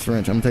gonna take that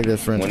syringe. I'm gonna take that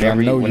syringe.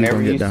 Whenever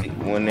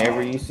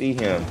Whenever you see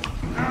him.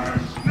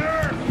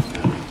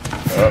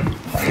 Oh,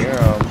 I hear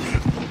him.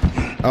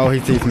 Oh, he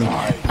sees me.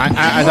 I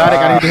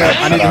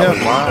need the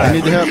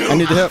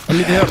help. I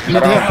need the help.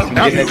 I'm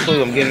getting that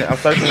clue. I'm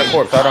searching the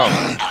corpse. Hold on.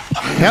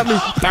 Help me.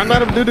 Don't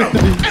let him do this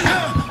to me.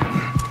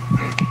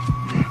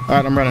 All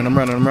right, I'm running.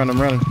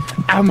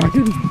 Oh my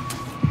goodness.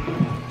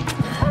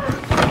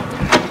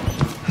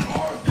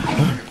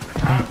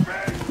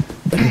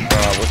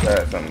 What's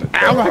that? Something to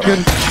Oh my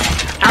goodness.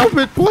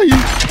 Alvin, please.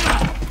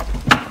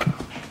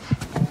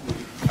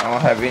 I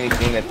don't have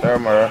anything to throw,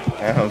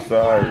 I'm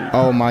sorry.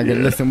 Oh my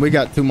goodness. Listen, we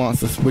got two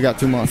monsters. We got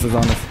two monsters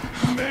on us.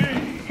 All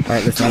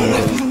right, listen.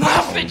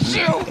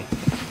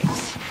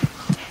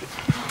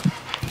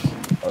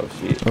 Oh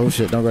shit. Oh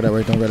shit, don't go that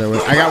way.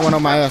 I got one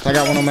on my ass.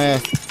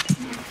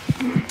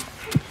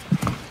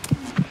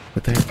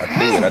 What the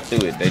heck? I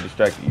threw it. They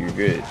distracted you. You're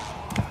good.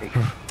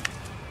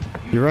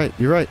 You're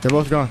right. They're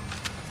both gone.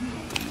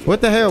 What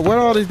the hell? Where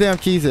are all these damn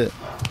keys at?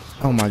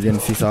 Oh my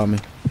goodness, he saw me.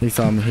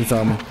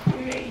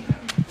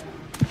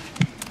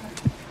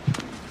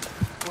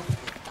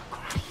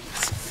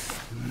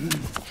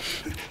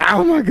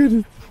 Oh my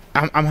goodness.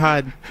 I'm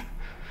hiding.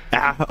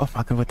 Oh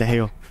my god, what the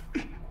hell?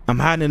 I'm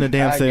hiding in a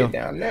damn cell.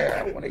 Get down there.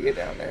 I want to get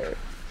down there.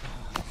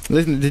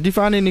 Listen, did you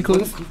find any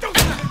clues?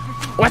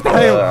 What the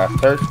hell? I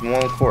searched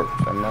one corpse.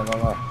 I'm not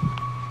gonna lie.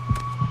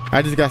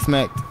 I just got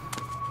smacked.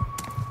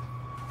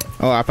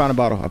 Oh, I found a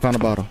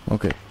bottle.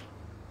 Okay.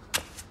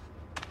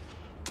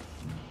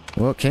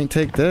 Well, can't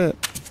take that.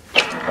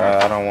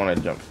 I don't want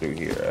to jump through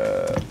here.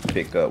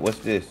 Pick up. What's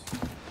this?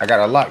 I got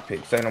a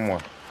lockpick. Say no more.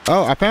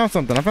 Oh, I found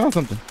something.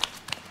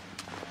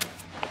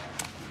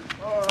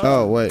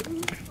 Oh, wait.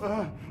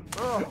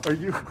 Are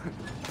you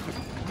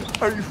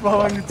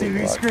following the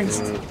TV screens?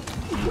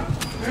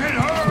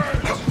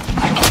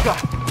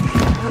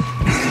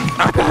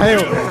 What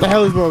the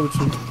hell is wrong with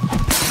you?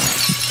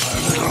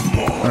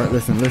 All right,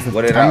 listen.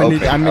 What did I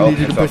open? I'm gonna need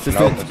you to push the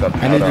snitch.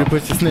 I need you to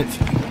push the snitch.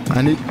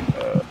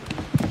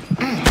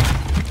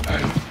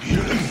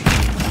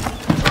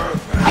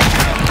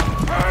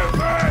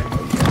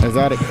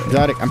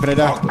 Exotic, I'm putting it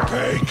down.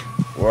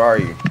 Where are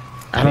you?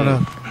 I don't know.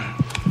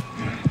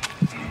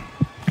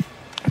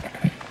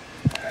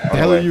 The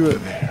hell are you at?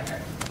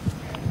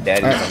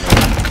 Daddy's Alright.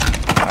 coming.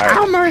 Alright.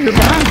 I'm right here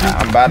behind you.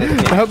 I'm about to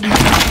Help me.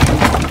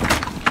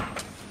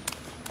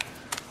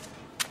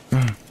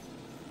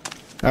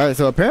 Alright,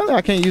 so apparently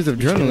I can't use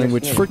adrenaline,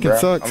 which freaking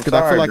sucks because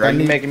I feel like I need.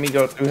 You're making me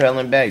go through hell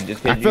and back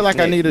just I feel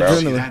like I need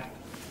adrenaline.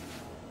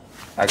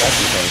 I got you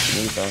some.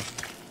 You need some.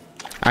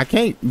 I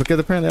can't because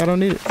apparently I don't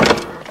need it.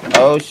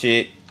 Oh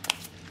shit.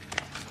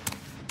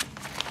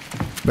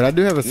 But I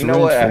do have a You know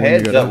what? A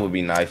heads up would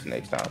be nice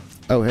next time.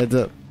 Oh, heads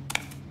up.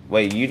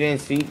 Wait, you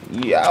didn't see?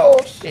 Yeah, oh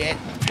shit.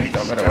 Don't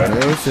go away.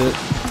 Oh shit.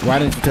 Why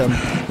didn't you tell me?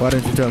 Why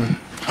didn't you tell me?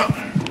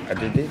 I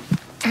did it.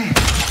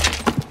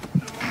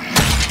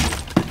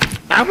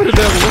 I would have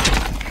done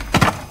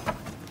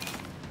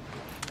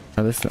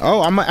it.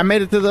 Oh, I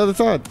made it to the other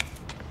side.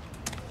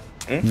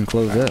 Let me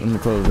close that. Let me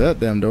close that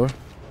damn door.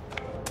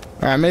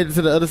 Alright, I made it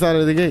to the other side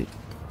of the gate.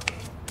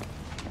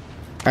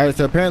 Alright,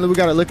 so apparently we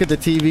gotta look at the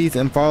TVs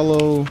and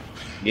follow.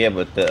 Yeah,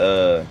 but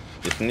the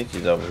snitch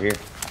is over here.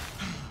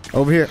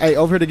 Over here. Hey,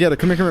 over here together.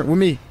 Come here with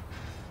me.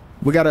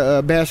 We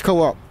gotta bash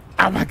co-op.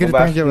 Oh my goodness,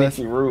 thank you,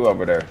 Sneaky Roo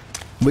over there.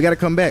 We gotta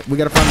come back. We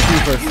gotta find the key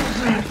first.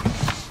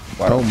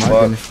 Why Oh the my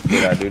fuck goodness.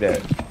 did I do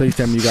that? Please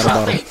tell me you got a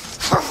bottle.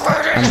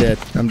 I'm dead.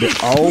 I'm dead.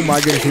 Oh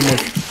my goodness, he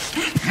missed.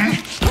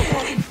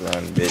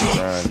 Run, bitch,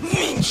 run.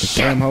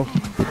 Damn hoe.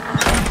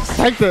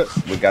 Like that.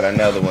 We got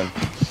another one.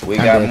 We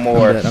got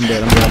more. I'm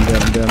dead.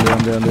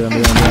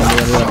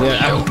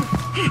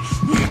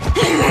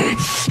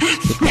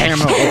 Damn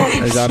hoe.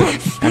 Oh, exotic.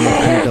 I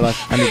need the life.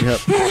 I need your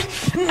help.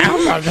 Oh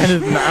my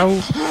goodness,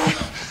 no.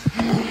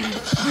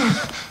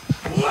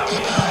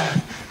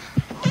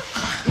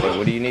 Wait,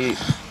 what do you need?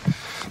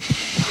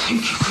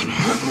 Think you can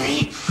hurt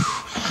me?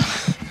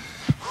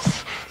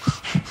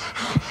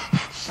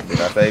 Did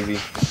I save you?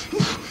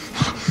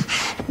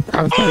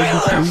 I'm sorry.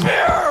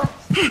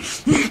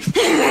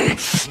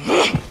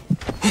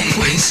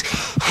 Always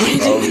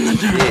hiding in the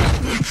dark.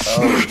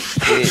 Oh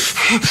shit.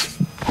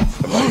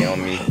 Somebody on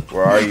me.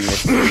 Where are you,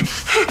 Mr.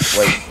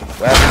 Wait,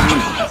 what happened to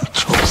you?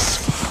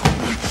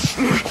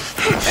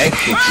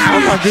 Execute. Oh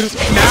my goodness.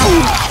 No.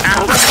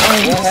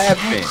 What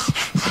happened?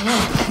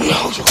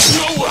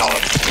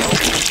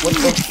 What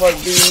the fuck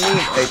do you mean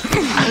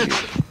execute?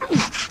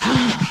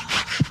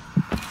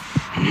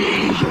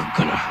 You're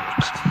gonna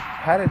hurt.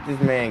 How did this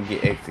man get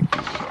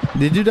executed?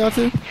 Did you die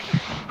too?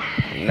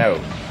 No.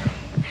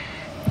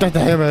 What the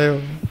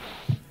hell?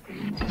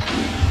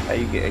 How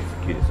you get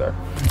executed, sir?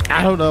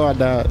 I don't know. I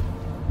died.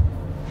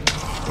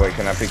 Wait,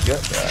 can I pick you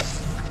up?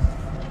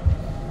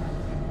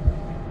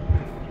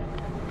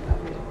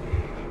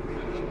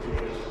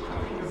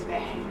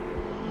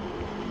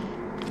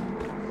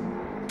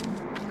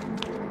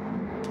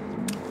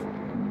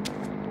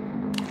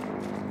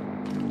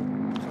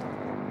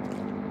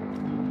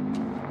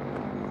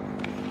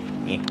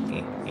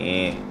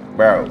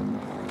 Bro,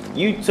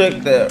 you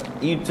took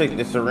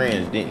the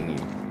syringe, didn't you?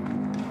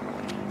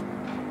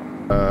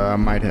 I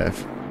might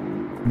have,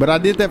 but I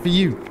did that for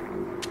you.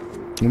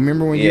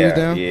 Remember when you was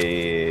down?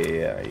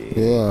 Yeah.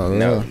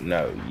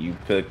 No, you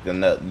took the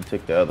nut. You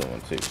took the other one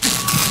too.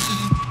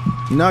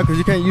 No, because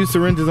you can't use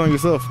syringes on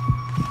yourself.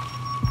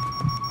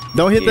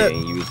 Don't hit that.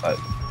 And you was like,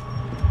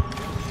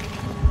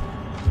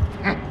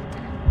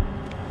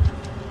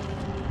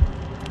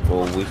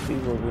 well, we see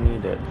what we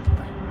need at.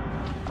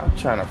 I'm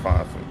trying to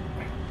find some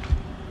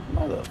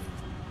mother.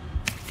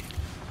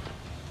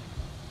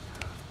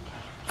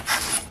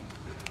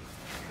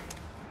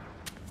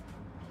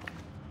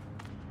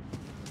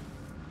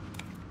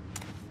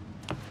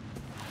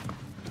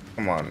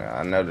 Come on now,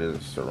 I know there's a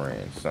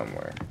syringe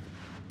somewhere.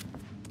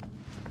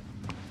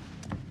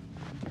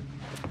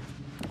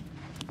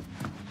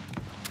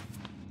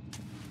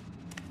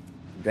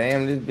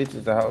 Damn, this bitch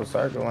is the whole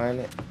circle, ain't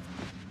it?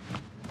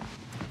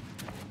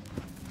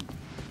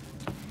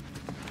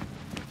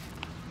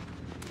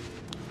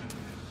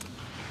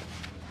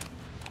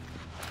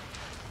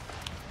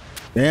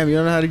 Damn, you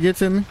don't know how to get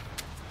to me?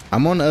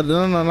 I'm on the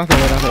other. No, not that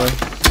way, not that way.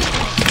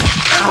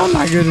 Oh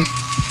my goodness.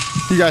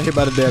 You got hit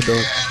by the dead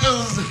dog.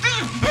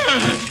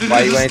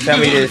 Why you ain't tell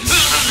me this?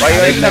 Why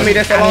you ain't tell me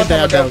this a long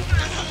time ago?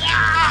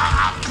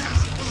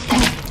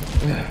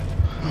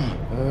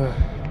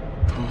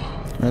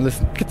 Man,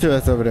 listen, get your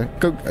ass over there.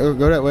 Go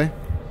that way.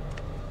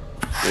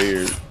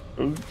 Scared.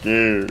 I'm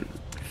scared.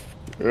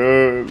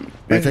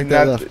 Right, take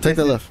that left. Take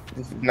that left.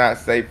 This is not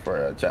safe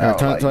for a child.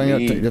 Turn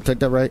up. Take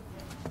that right.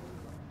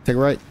 Take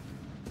right.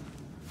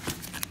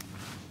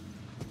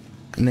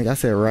 Nigga, I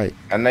said right.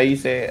 I know you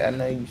said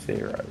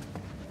right.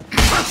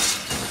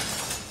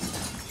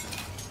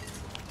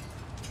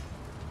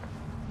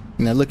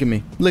 Now look at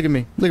me. Look at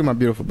me. Look at my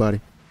beautiful body.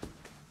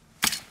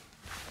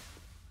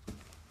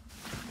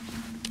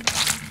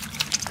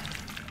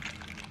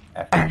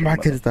 Oh my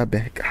goodness, I'm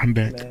back. I'm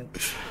back.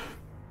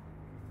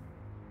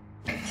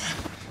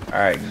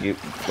 Alright,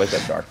 wake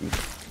up, Darky.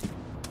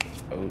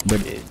 Oh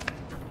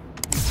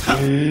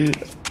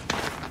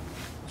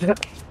shit.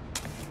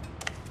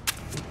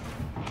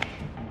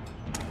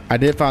 I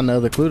did find the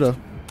other clue though.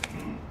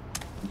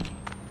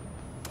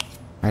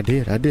 I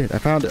did. I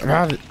found it.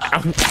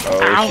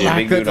 Oh shit,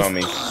 big dude on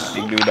me.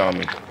 Big dude on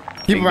me.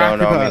 Big dude on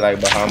me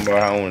like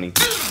Mahoney.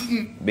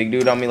 Big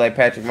dude on me like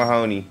Patrick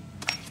Mahoney.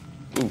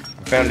 Ooh,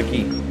 found the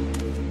key.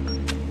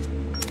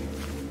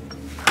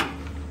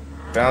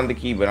 Found the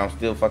key, but I'm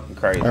still fucking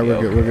crazy. Alright,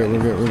 we're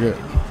good.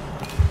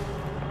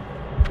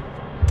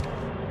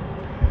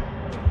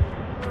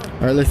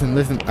 Alright,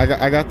 listen.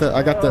 I got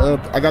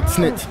the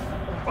snitch.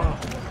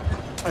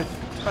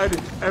 I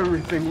did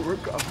everything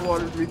Murkoff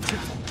wanted me to.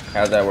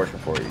 How's that working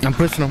for you? I'm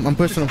pushing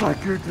him.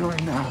 Like you're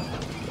doing now.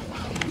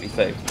 Be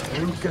safe.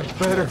 It'll get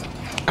better.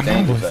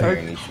 Dangerous out here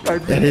in these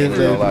streets.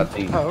 Real lot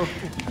to you.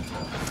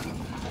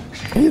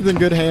 He's in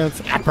good hands.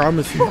 I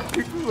promise you.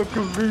 Look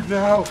at me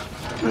now.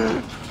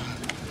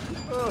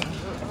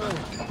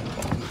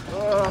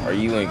 Are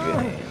you in good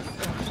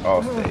hands?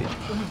 All stage.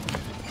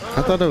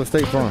 I thought that was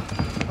State Farm.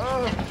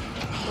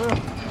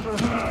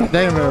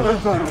 Damn it.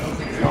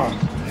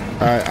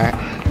 Alright.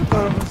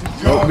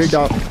 Oh, big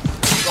dog.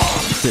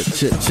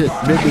 Shit.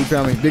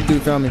 Big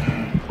dude found me.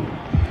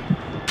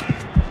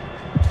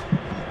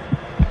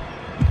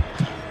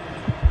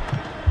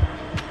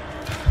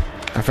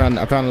 I found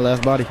the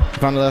last body.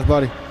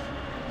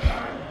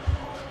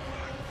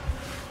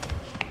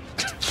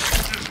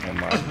 Oh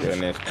my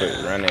goodness,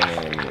 quit running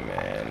into me,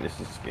 man. This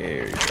is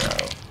scary,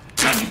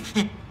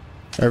 bro.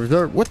 Hey,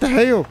 reserve. What the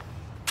hell?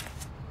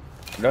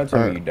 Don't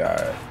tell me you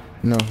died.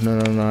 No,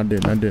 I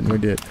didn't. We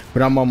did.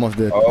 But I'm almost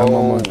dead.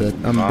 Oh, I'm dead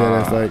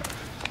as like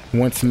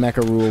one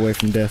smackaroo away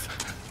from death.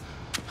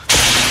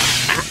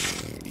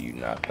 You're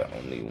not the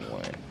only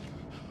one.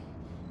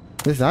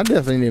 Listen, I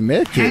definitely need a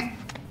med kit.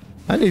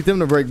 I need them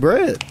to break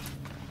bread.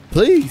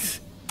 Please.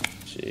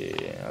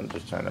 Shit, I'm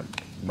just trying to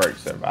break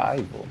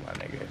survival, my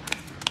nigga.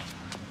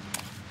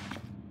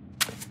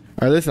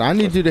 Alright, listen, I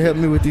need you to help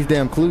me with these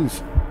damn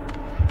clues.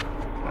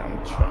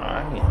 I'm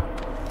trying.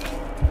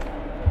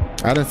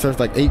 I done searched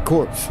like 8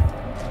 corpses.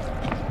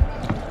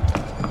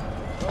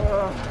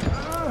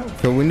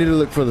 So we need to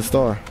look for the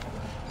star.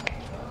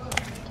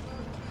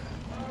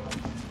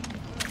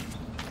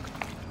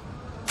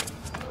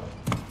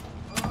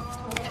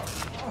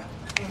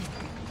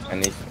 I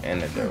need some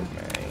antidote,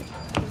 man.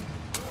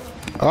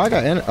 Oh, I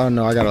got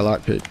no, I got a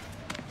lockpick.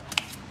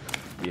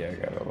 Yeah, I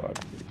got a lockpick.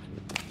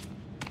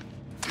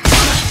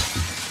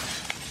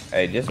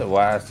 Hey, just a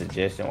wise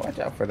suggestion. Watch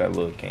out for that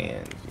little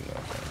cans, you know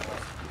what I'm saying?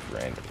 Just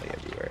randomly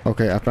everywhere.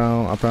 Okay, I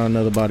found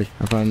another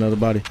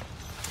body.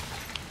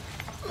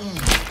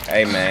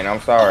 Hey man, I'm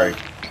sorry.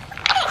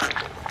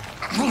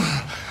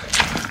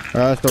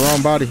 It's the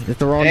wrong body. It's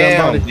the wrong Damn,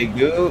 damn body. big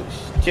dude.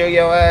 Chill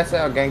your ass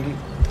out, Ganky.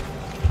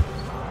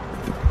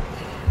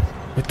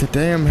 What the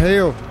damn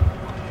hell?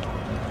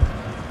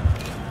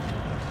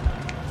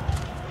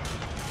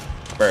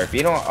 Bro, if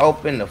you don't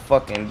open the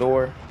fucking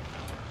door,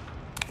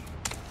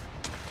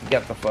 you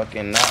got the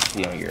fucking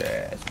Nazi on your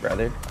ass,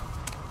 brother.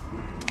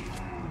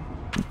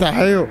 What the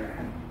hell?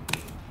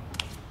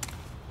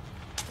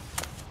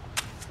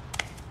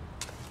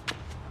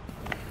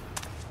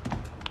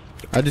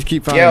 I just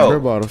keep finding beer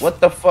bottles. What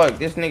the fuck?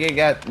 This nigga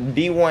got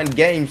D1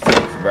 game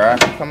sense, bruh.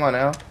 Come on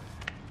now.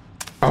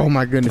 Oh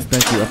my goodness,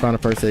 thank you. I found a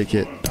first aid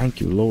kit.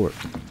 Thank you, Lord.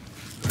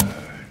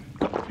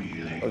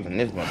 Open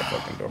this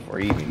motherfucking door before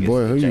he even gets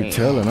Boy, who the you chain.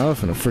 telling? I was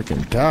finna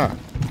freaking die.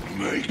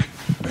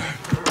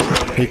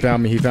 He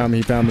found me.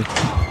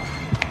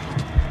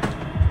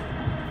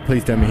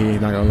 Please tell me he's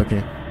not gonna look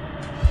in.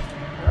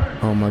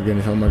 Oh my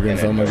goodness.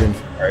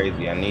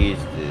 Crazy. I need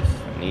this.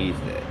 I need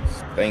that.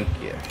 Thank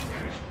you.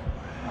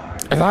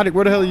 Exotic,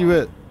 where the hell are you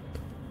at?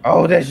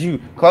 Oh, that's you.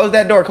 Close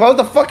that door. Close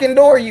the fucking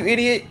door, you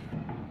idiot.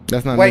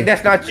 That's not me. Wait,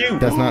 that's not you.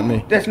 That's not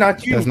me. That's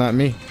not you. That's not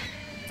me.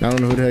 I don't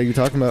know who the hell you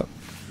talking about.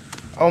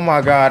 Oh my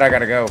god, I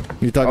gotta go.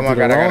 You talking to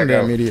the wrong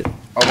damn idiot.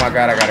 Oh my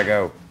god, I gotta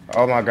go.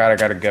 Oh my god, I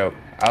gotta go.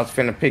 I was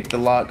finna pick the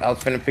lock.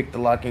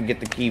 And get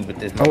the key with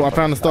this. Oh, I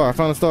found the star.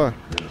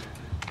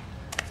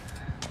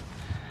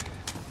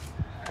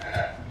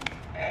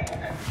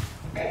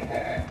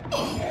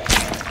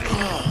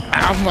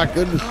 Oh my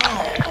goodness.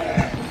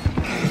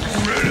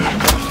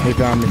 He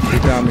found me.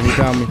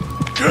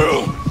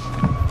 Kill.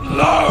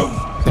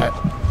 Love.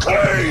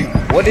 Clean.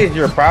 What is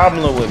your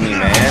problem with me,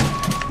 man?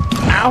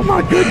 Oh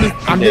my goodness.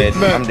 I'm dead.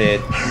 I'm dead.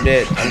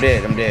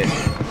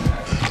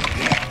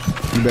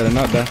 You better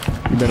not die.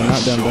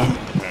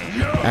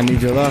 I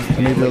need your love.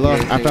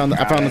 I found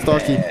the star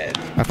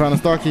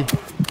key.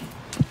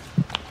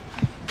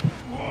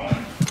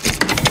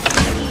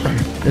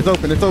 It's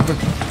open.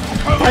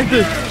 Like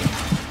this.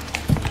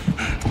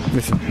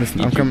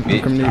 Listen, I'm coming to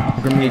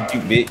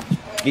you.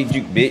 Get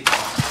you, bitch.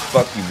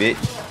 Fuck you,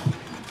 bitch.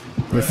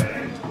 Listen.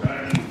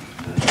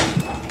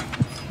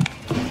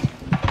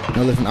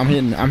 No, listen, I'm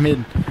hidden.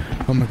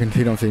 Oh my goodness,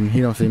 he don't see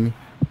me.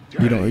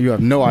 You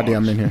have no idea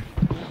I'm in here.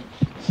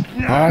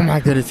 Oh my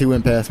goodness, he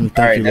went past me.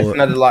 Thank you, Lord.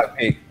 That's another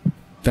lockpick.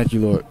 Thank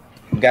you, Lord.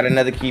 We got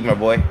another key, my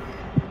boy.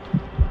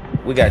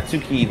 We got 2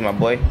 keys, my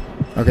boy.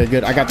 Okay,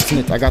 good. I got the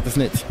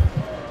snitch.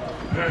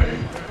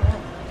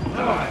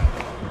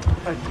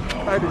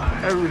 I did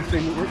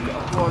everything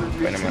Murkoff wanted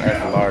me Wait a minute,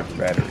 that's a large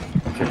battery.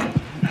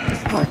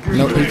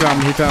 No, he found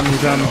me. He found me. He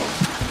found me.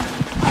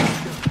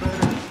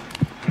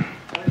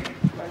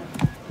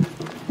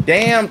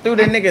 Damn, through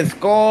the nigga's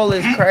skull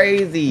is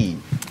crazy.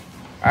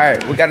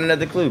 Alright, we got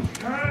another clue.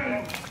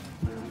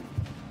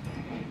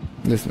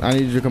 Listen, I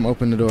need you to come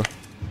open the door.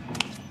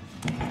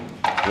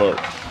 Look.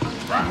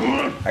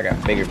 I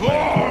got bigger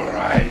plans.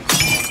 Alright.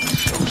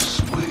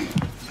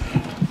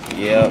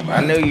 Yep,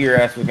 I knew your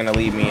ass was gonna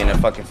leave me in a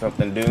fucking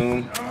something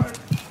doom.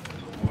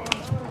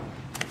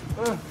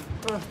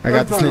 I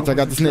got the snitch. I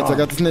got the snitch. I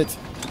got the snitch.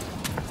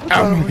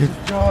 Oh my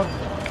God.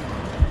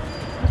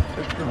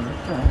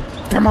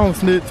 Come on,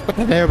 snitch. What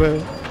the hell,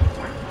 man?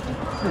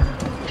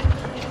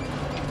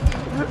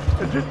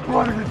 I just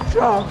wanted a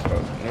job.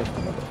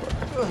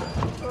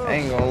 I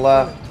ain't gonna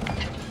lie.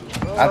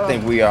 I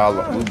think we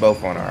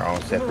both on our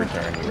own separate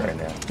journey right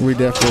now. We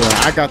definitely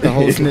are. I got the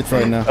whole snitch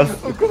right now.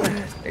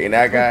 And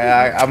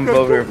I'm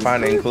over here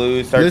finding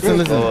clues. Listen.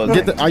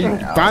 Get the. Are you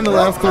find the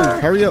last clue?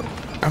 Hurry up.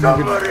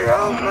 Somebody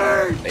help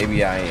me!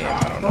 Maybe I am. I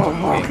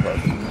don't know. We ain't close.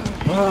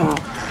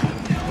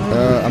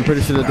 I'm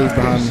pretty sure the dude's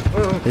behind me.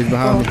 He's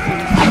behind me.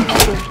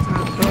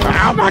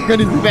 Oh my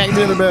goodness, he's back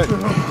there in the back.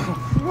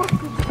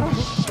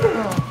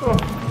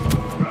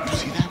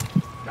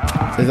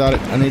 He's out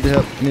it. I need your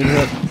help. I need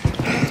your help.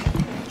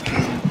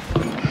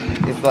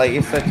 It's like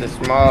it's such a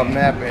small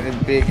map and it's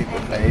big at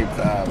the same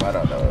time. I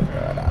don't know what's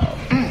going on.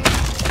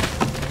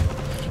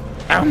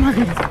 Oh my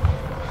goodness.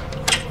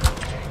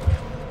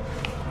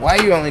 Why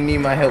you only need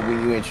my help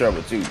when you in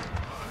trouble too?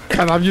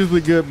 Cause I'm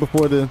usually good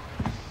before then.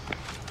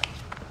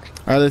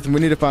 Alright, listen, we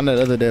need to find that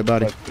other dead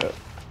body.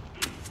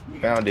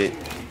 Found it.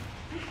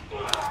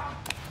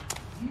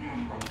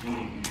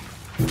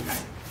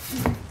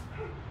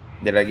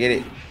 Did I get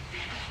it?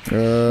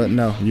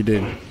 No, you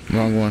didn't.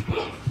 Wrong one.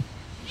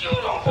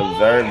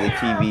 Observe the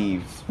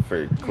TVs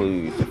for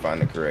clues to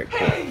find the correct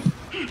corpse.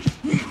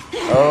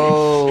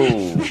 Oh.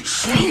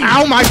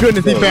 Oh my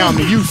goodness, he found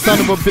me. You son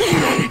of a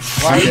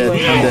bitch. I'm dead.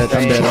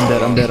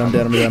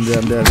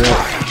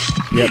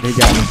 Yep, he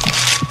got me.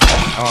 I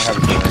don't have a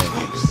syringe.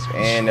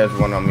 And there's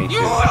one on me too. I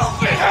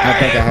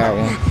think I had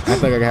one. I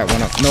think I got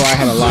one up. No, I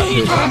had a lot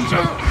hit.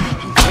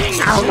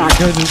 Oh my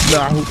goodness,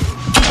 no.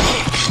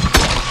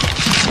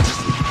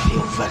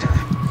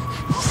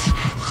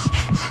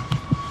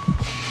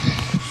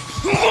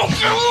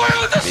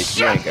 Bitch,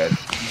 you ain't got.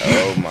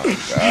 Oh my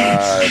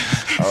god.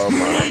 Oh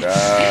my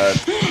god.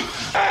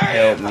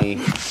 Help me.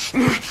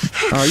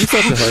 Oh, you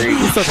such a hurt.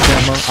 You such a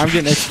demo. I'm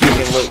getting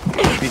executed.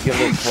 You can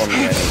look for me.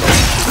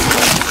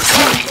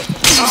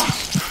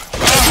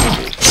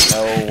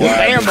 No, why?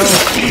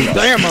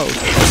 Damo.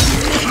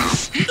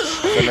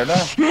 Turn it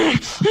off.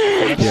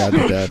 Yeah, I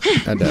did that.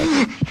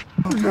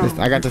 Listen,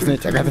 I got the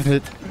snitch.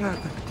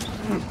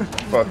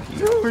 Fuck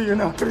you. No, you're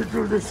not gonna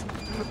do this.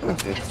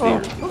 It's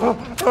serious.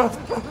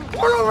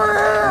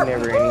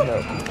 Never any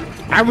help.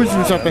 I wish you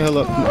would shut the hell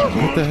up.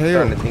 What the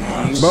hell? Trying to think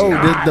of you. Bro,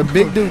 the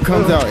big dude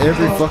comes out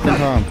every fucking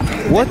time.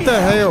 What the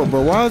hell,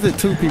 bro? Why is it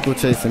two people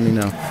chasing me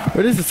now?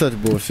 But this is such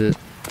bullshit.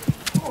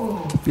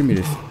 Give me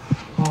this.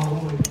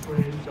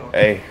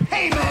 Hey.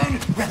 Hey, man,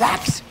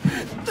 relax.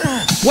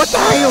 What the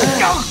hell?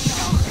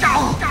 I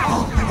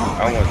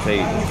want to tell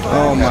you.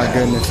 Oh my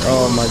goodness.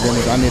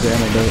 I need an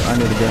antidote. I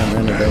need a damn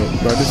antidote.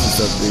 Bro, this is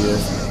such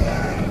BS.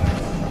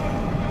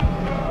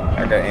 I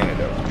got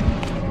antidote.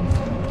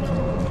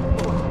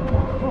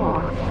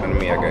 Come to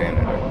me, I got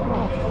antidote.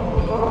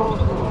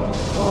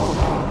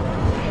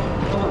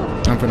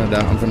 I'm finna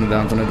die.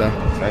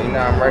 No, you're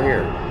not. I'm right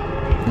here.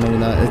 No, you're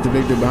not. It's the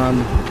big dude behind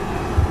me.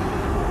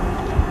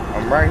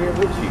 I'm right here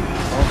with you.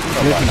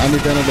 Listen, I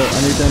need the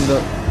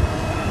antidote.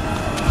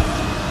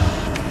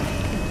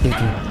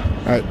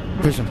 Alright,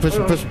 push him.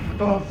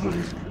 Oh,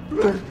 please.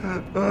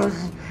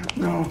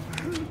 No.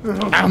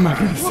 Oh my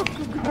goodness.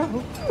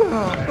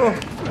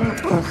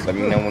 Let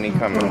me know when he's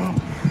coming.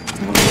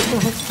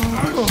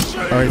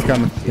 Oh, he's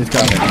coming.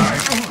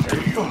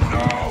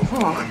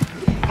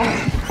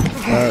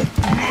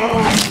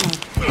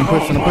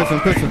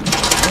 I'm pushing.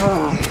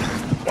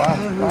 Why?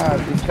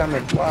 He's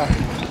coming. Why?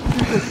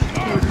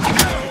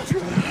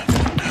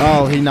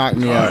 Oh, he knocked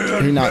me out.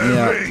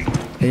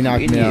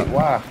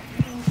 Why?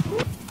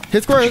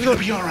 Hit square.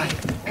 Be all right.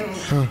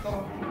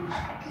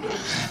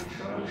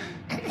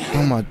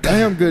 Oh my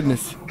damn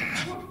goodness.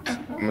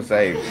 I'm gonna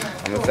save.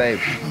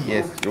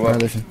 Yes, you're Alright, welcome.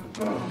 listen.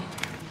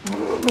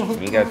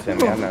 You gotta tell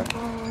me, I know.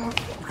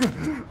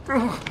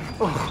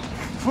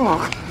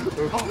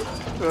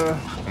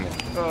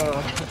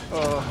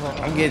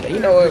 I'm getting. You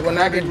know what? When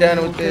I get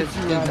done with this,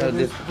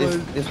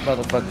 this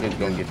motherfucker is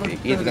gonna get.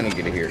 He's gonna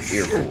get a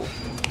earful.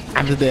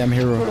 I'm the damn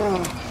hero.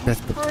 That's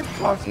the.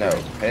 No,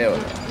 hell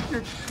no.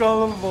 You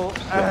gullible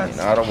You ass.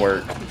 know how to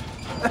work.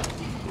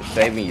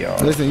 Save me, y'all.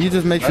 Listen, you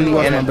just make sure you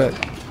watch my back.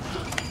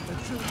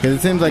 Cause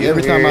it seems like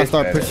every time I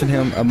start pushing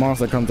him, a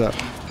monster comes out.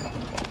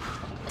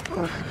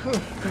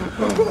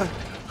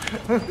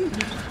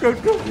 Go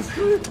to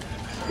sleep.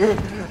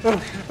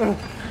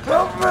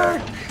 Help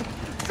me.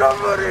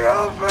 Somebody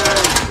help me!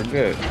 We're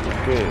good.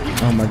 We're good.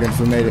 Oh my goodness,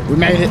 we made it. We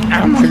made it.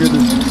 Oh my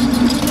goodness.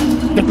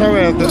 Get my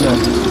ass in there.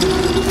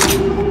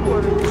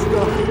 What is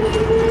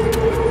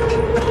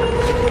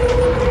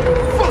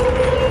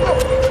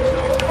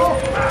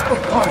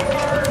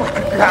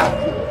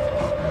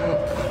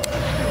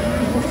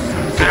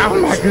Oh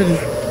my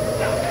goodness.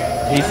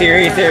 He's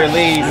here,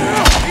 leave.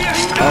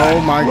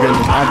 Oh my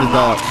goodness, I just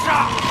died.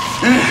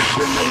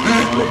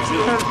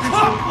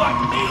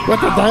 What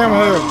the damn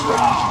hell?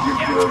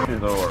 This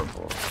is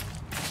horrible.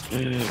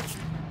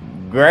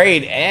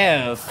 Grade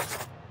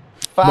F.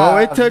 Bro,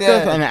 it took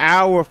us an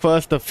hour for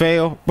us to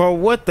fail. Bro,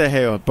 what the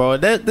hell, bro?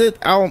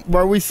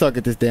 Bro, we suck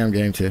at this damn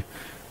game too.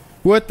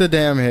 What the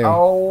damn hell?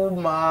 Oh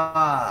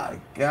my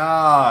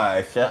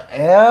gosh.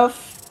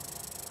 F?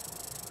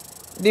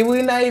 Did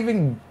we not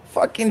even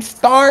fucking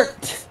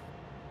start?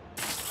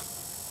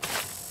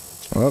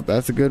 Well,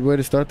 that's a good way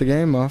to start the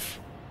game off.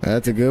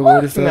 That's a good way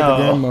to start the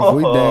game off.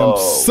 We damn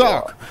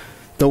suck.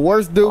 The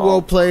worst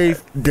duo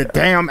plays the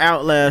damn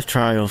Outlast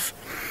Trials.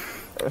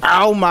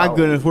 Oh my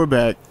goodness, we're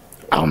back.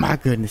 Oh my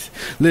goodness.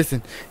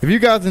 Listen, if you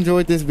guys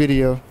enjoyed this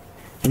video,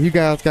 if you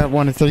guys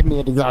want to see me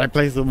and the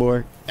play some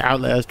more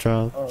Outlast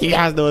Trials, you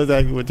guys know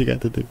exactly what you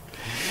got to do.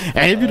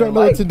 And if you don't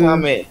know what to do,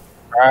 man.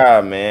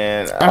 Oh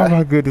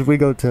my goodness, we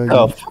gonna tell you.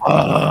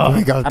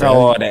 I don't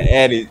want to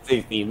edit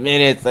 60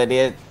 minutes of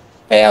this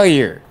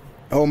failure.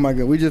 Oh my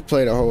god, we just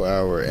played a whole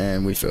hour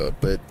and we failed.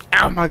 But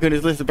oh my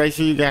goodness, listen, make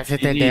sure you guys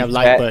hit that damn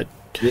like button.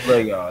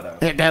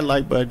 Hit that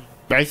like button.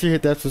 Make sure you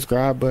hit that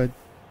subscribe button.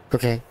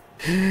 Okay.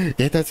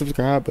 Hit that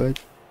subscribe button.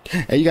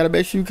 And you gotta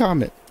make sure you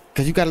comment.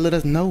 Cause you gotta let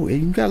us know.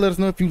 And you gotta let us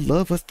know if you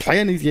love us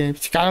playing these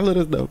games. You gotta let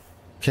us know.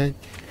 Okay.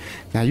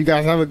 Now you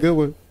guys have a good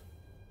one.